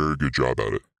doing a very good job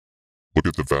at it. Look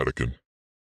at the Vatican,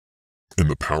 and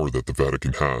the power that the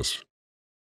Vatican has.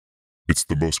 It's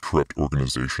the most corrupt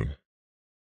organization.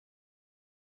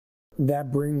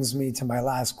 That brings me to my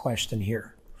last question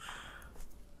here.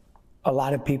 A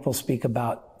lot of people speak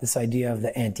about this idea of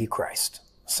the Antichrist.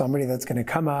 Somebody that's going to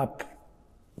come up,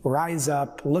 rise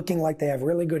up, looking like they have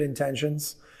really good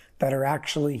intentions, that are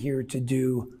actually here to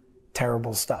do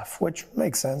terrible stuff, which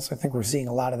makes sense. I think we're seeing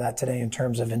a lot of that today in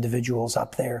terms of individuals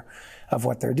up there of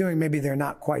what they're doing. Maybe they're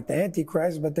not quite the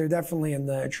Antichrist, but they're definitely in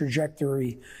the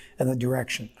trajectory and the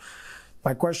direction.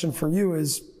 My question for you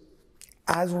is,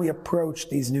 as we approach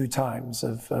these new times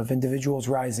of individuals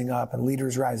rising up and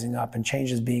leaders rising up and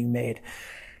changes being made,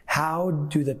 how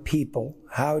do the people,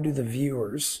 how do the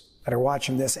viewers that are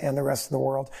watching this and the rest of the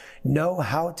world know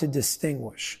how to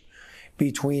distinguish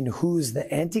between who's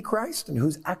the Antichrist and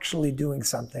who's actually doing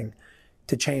something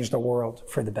to change the world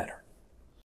for the better?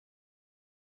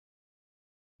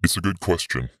 It's a good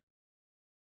question.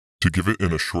 To give it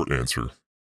in a short answer,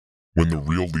 when the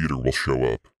real leader will show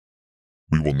up,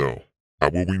 we will know. How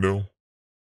will we know?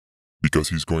 Because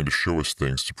he's going to show us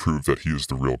things to prove that he is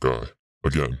the real guy.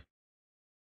 Again,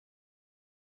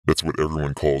 that's what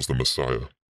everyone calls the Messiah.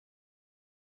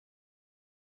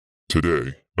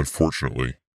 Today,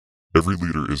 unfortunately, every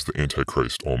leader is the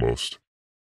Antichrist almost.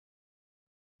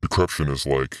 The corruption is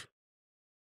like,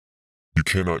 you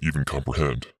cannot even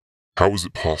comprehend. How is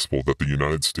it possible that the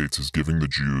United States is giving the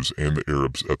Jews and the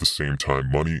Arabs at the same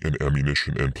time money and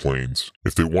ammunition and planes?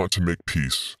 If they want to make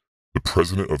peace, the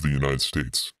President of the United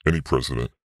States, any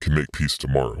president, can make peace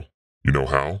tomorrow. You know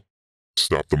how?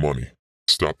 Stop the money.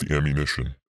 Stop the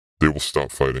ammunition. They will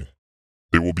stop fighting.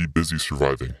 They will be busy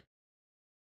surviving.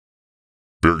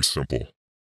 Very simple.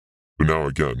 But now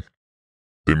again,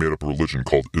 they made up a religion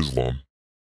called Islam.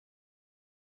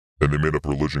 And they made up a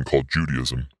religion called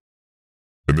Judaism.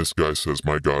 And this guy says,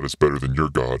 my God is better than your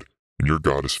God, and your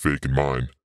God is fake and mine.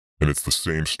 And it's the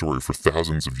same story for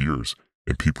thousands of years,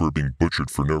 and people are being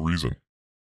butchered for no reason.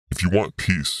 If you want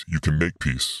peace, you can make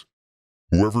peace.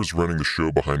 Whoever's running the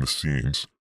show behind the scenes,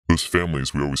 those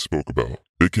families we always spoke about,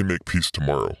 they can make peace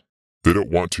tomorrow. They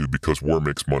don't want to because war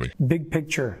makes money. Big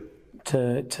picture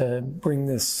to bring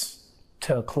this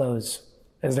to a close.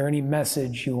 Is there any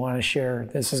message you want to share?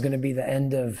 This is going to be the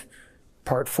end of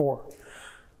part 4.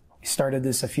 We started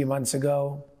this a few months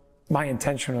ago. My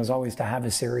intention was always to have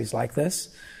a series like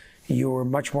this. You were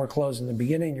much more closed in the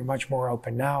beginning. You're much more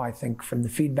open now, I think, from the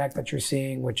feedback that you're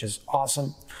seeing, which is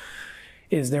awesome.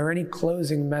 Is there any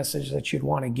closing message that you'd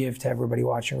want to give to everybody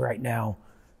watching right now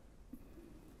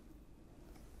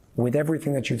with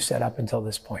everything that you've said up until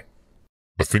this point?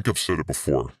 I think I've said it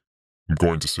before. I'm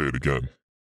going to say it again.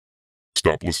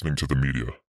 Stop listening to the media.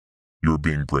 You are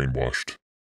being brainwashed.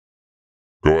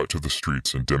 Go out to the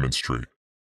streets and demonstrate.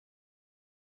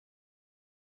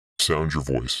 Sound your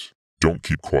voice. Don't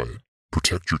keep quiet.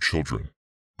 Protect your children.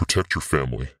 Protect your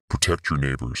family. Protect your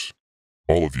neighbors.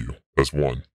 All of you, as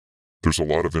one. There's a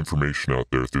lot of information out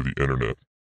there through the internet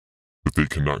that they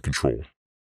cannot control.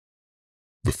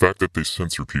 The fact that they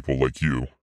censor people like you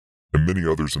and many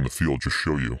others in the field just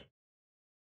show you.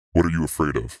 What are you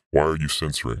afraid of? Why are you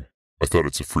censoring? I thought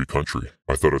it's a free country.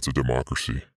 I thought it's a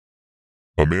democracy.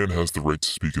 A man has the right to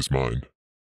speak his mind.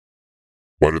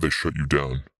 Why do they shut you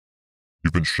down?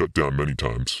 You've been shut down many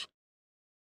times.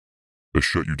 They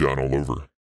shut you down all over.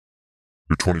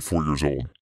 You're 24 years old.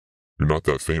 You're not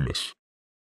that famous.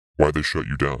 Why they shut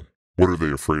you down? What are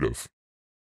they afraid of?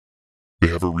 They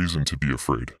have a reason to be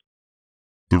afraid.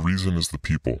 The reason is the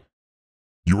people.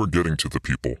 You are getting to the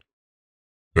people,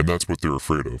 and that's what they're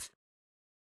afraid of.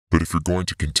 But if you're going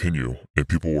to continue, and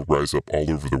people will rise up all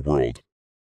over the world,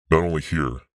 not only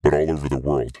here, but all over the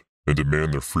world, and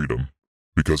demand their freedom,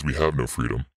 because we have no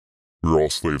freedom. We're all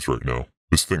slaves right now.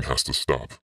 This thing has to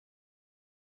stop.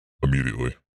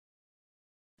 Immediately.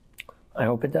 I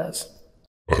hope it does.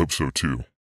 I hope so too,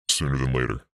 sooner than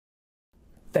later.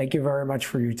 Thank you very much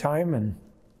for your time, and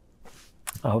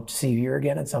I hope to see you here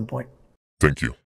again at some point. Thank you.